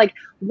everyone like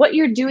what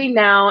you're doing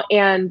now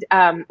and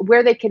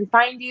where they can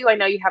find you? I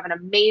know you have an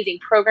amazing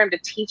program to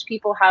teach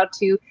people how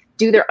to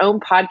do their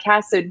own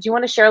podcast. So do you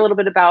want to share a little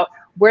bit about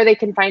where they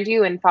can find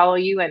you and follow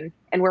you and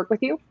work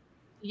with you?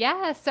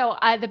 Yeah. So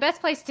the best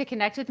place to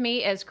connect with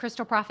me is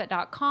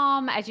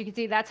crystalprofit.com. As you can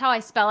see, that's how I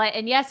spell it.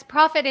 And yes,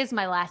 Profit is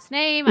my last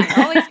name.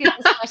 I always get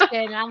this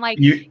question. And I'm like,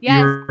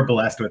 you're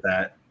blessed with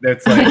that.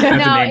 That's like,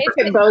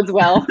 it bodes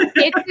well.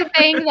 It's the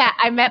thing that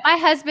I met my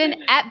husband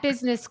at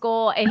business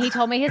school and he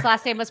told me his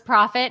last name was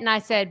Profit. And I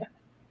said,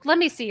 let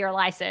me see your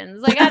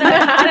license. Like,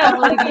 I don't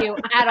believe you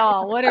at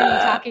all. What are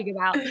you talking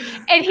about?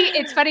 And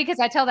it's funny because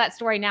I tell that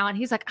story now and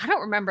he's like, I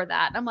don't remember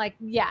that. And I'm like,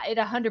 yeah, it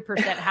 100%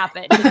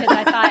 happened because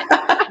I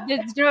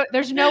thought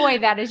there's no way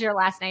that is your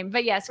last name.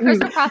 But yes,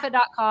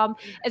 crystalprofit.com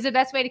is the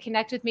best way to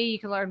connect with me. You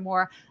can learn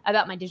more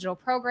about my digital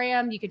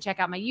program. You can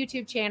check out my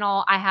YouTube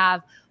channel. I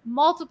have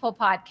multiple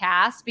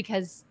podcasts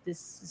because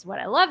this is what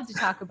I love to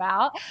talk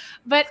about.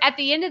 But at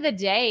the end of the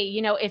day,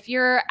 if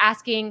you're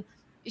asking,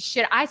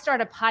 should I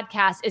start a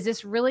podcast? Is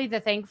this really the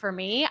thing for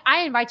me?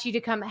 I invite you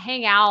to come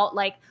hang out,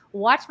 like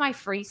watch my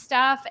free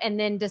stuff, and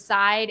then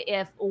decide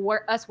if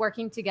us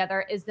working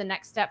together is the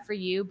next step for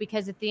you.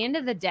 Because at the end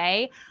of the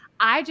day,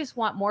 I just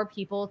want more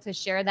people to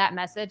share that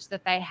message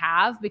that they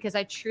have, because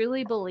I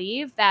truly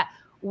believe that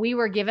we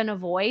were given a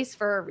voice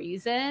for a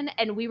reason,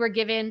 and we were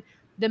given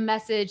the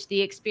message,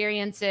 the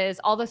experiences,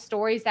 all the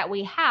stories that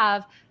we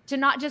have, to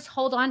not just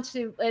hold on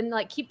to and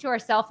like keep to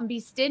ourselves and be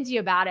stingy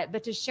about it,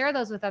 but to share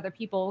those with other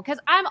people. Because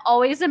I'm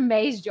always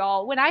amazed,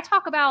 y'all, when I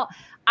talk about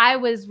I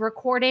was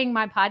recording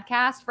my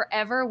podcast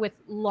forever with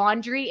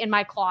laundry in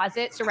my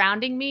closet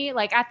surrounding me.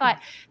 Like, I thought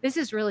this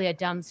is really a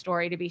dumb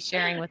story to be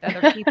sharing with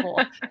other people.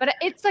 But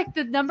it's like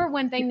the number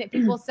one thing that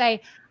people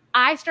say.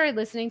 I started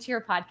listening to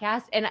your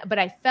podcast, but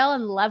I fell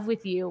in love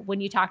with you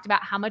when you talked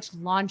about how much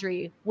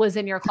laundry was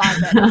in your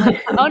closet. I'm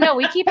like, oh no,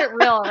 we keep it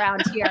real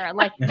around here.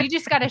 Like, you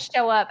just got to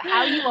show up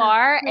how you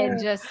are and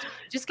just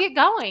get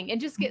going and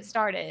just get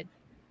started.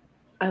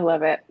 I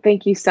love it.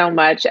 Thank you so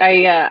much.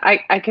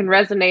 I can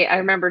resonate. I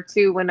remember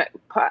too when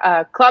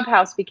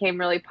Clubhouse became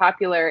really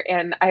popular,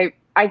 and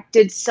I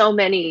did so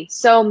many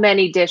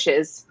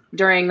dishes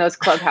during those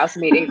Clubhouse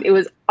meetings. It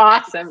was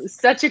awesome.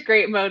 Such a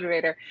great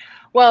motivator.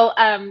 Well,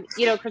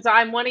 Crystal,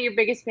 I'm one of your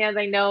biggest fans.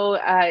 I know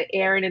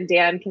Aaron and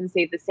Dan can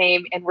say the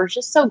same, and we're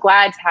just so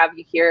glad to have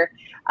you here,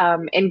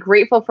 and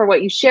grateful for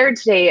what you shared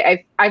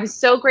today. I'm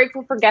so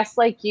grateful for guests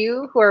like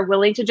you who are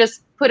willing to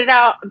just put it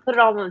out and put it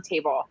all on the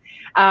table,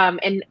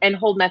 and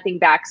hold nothing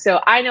back. So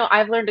I know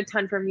I've learned a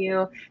ton from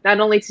you, not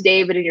only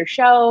today, but in your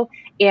show.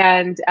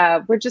 And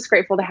we're just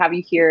grateful to have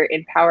you here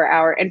in Power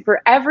Hour. And for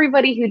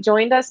everybody who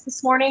joined us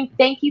this morning,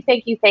 thank you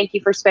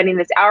for spending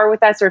this hour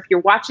with us. Or if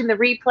you're watching the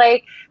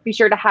replay, be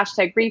sure to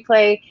hashtag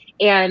replay.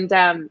 And,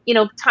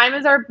 time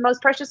is our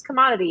most precious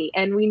commodity.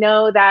 And we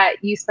know that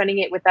you spending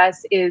it with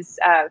us is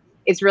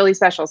really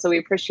special. So we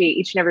appreciate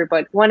each and every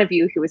one of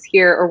you who is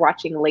here or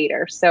watching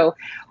later. So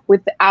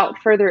without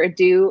further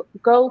ado,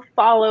 go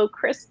follow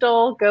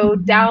Crystal, go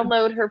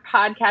download her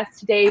podcast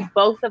today,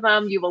 both of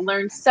them. You will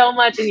learn so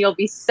much, and you'll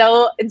be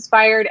so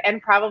inspired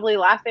and probably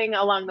laughing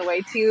along the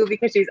way too,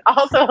 because she's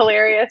also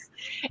hilarious.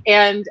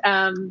 And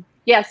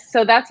yes,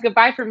 so that's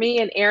goodbye for me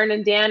and Aaron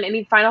and Dan.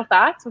 Any final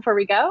thoughts before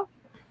we go?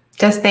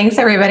 Just thanks,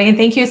 everybody. And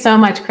thank you so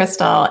much,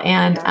 Crystal.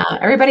 And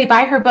everybody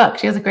buy her book.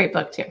 She has a great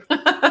book too.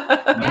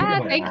 Yeah,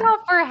 thank you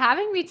all for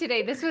having me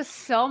today. This was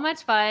so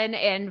much fun.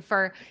 And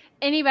for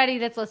anybody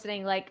that's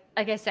listening, like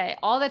I say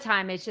all the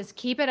time, it's just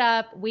keep it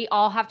up. We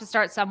all have to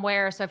start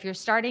somewhere. So if you're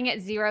starting at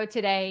 0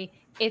 today,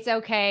 it's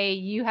okay.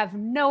 You have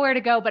nowhere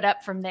to go but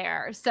up from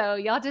there. So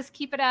y'all just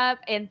keep it up.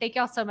 And thank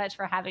y'all so much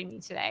for having me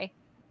today.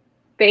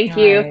 Thank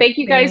you. Right. Thank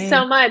you guys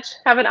so much.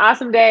 Have an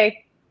awesome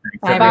day.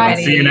 Bye.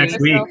 See you next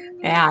week.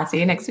 Yeah, see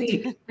you next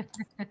week.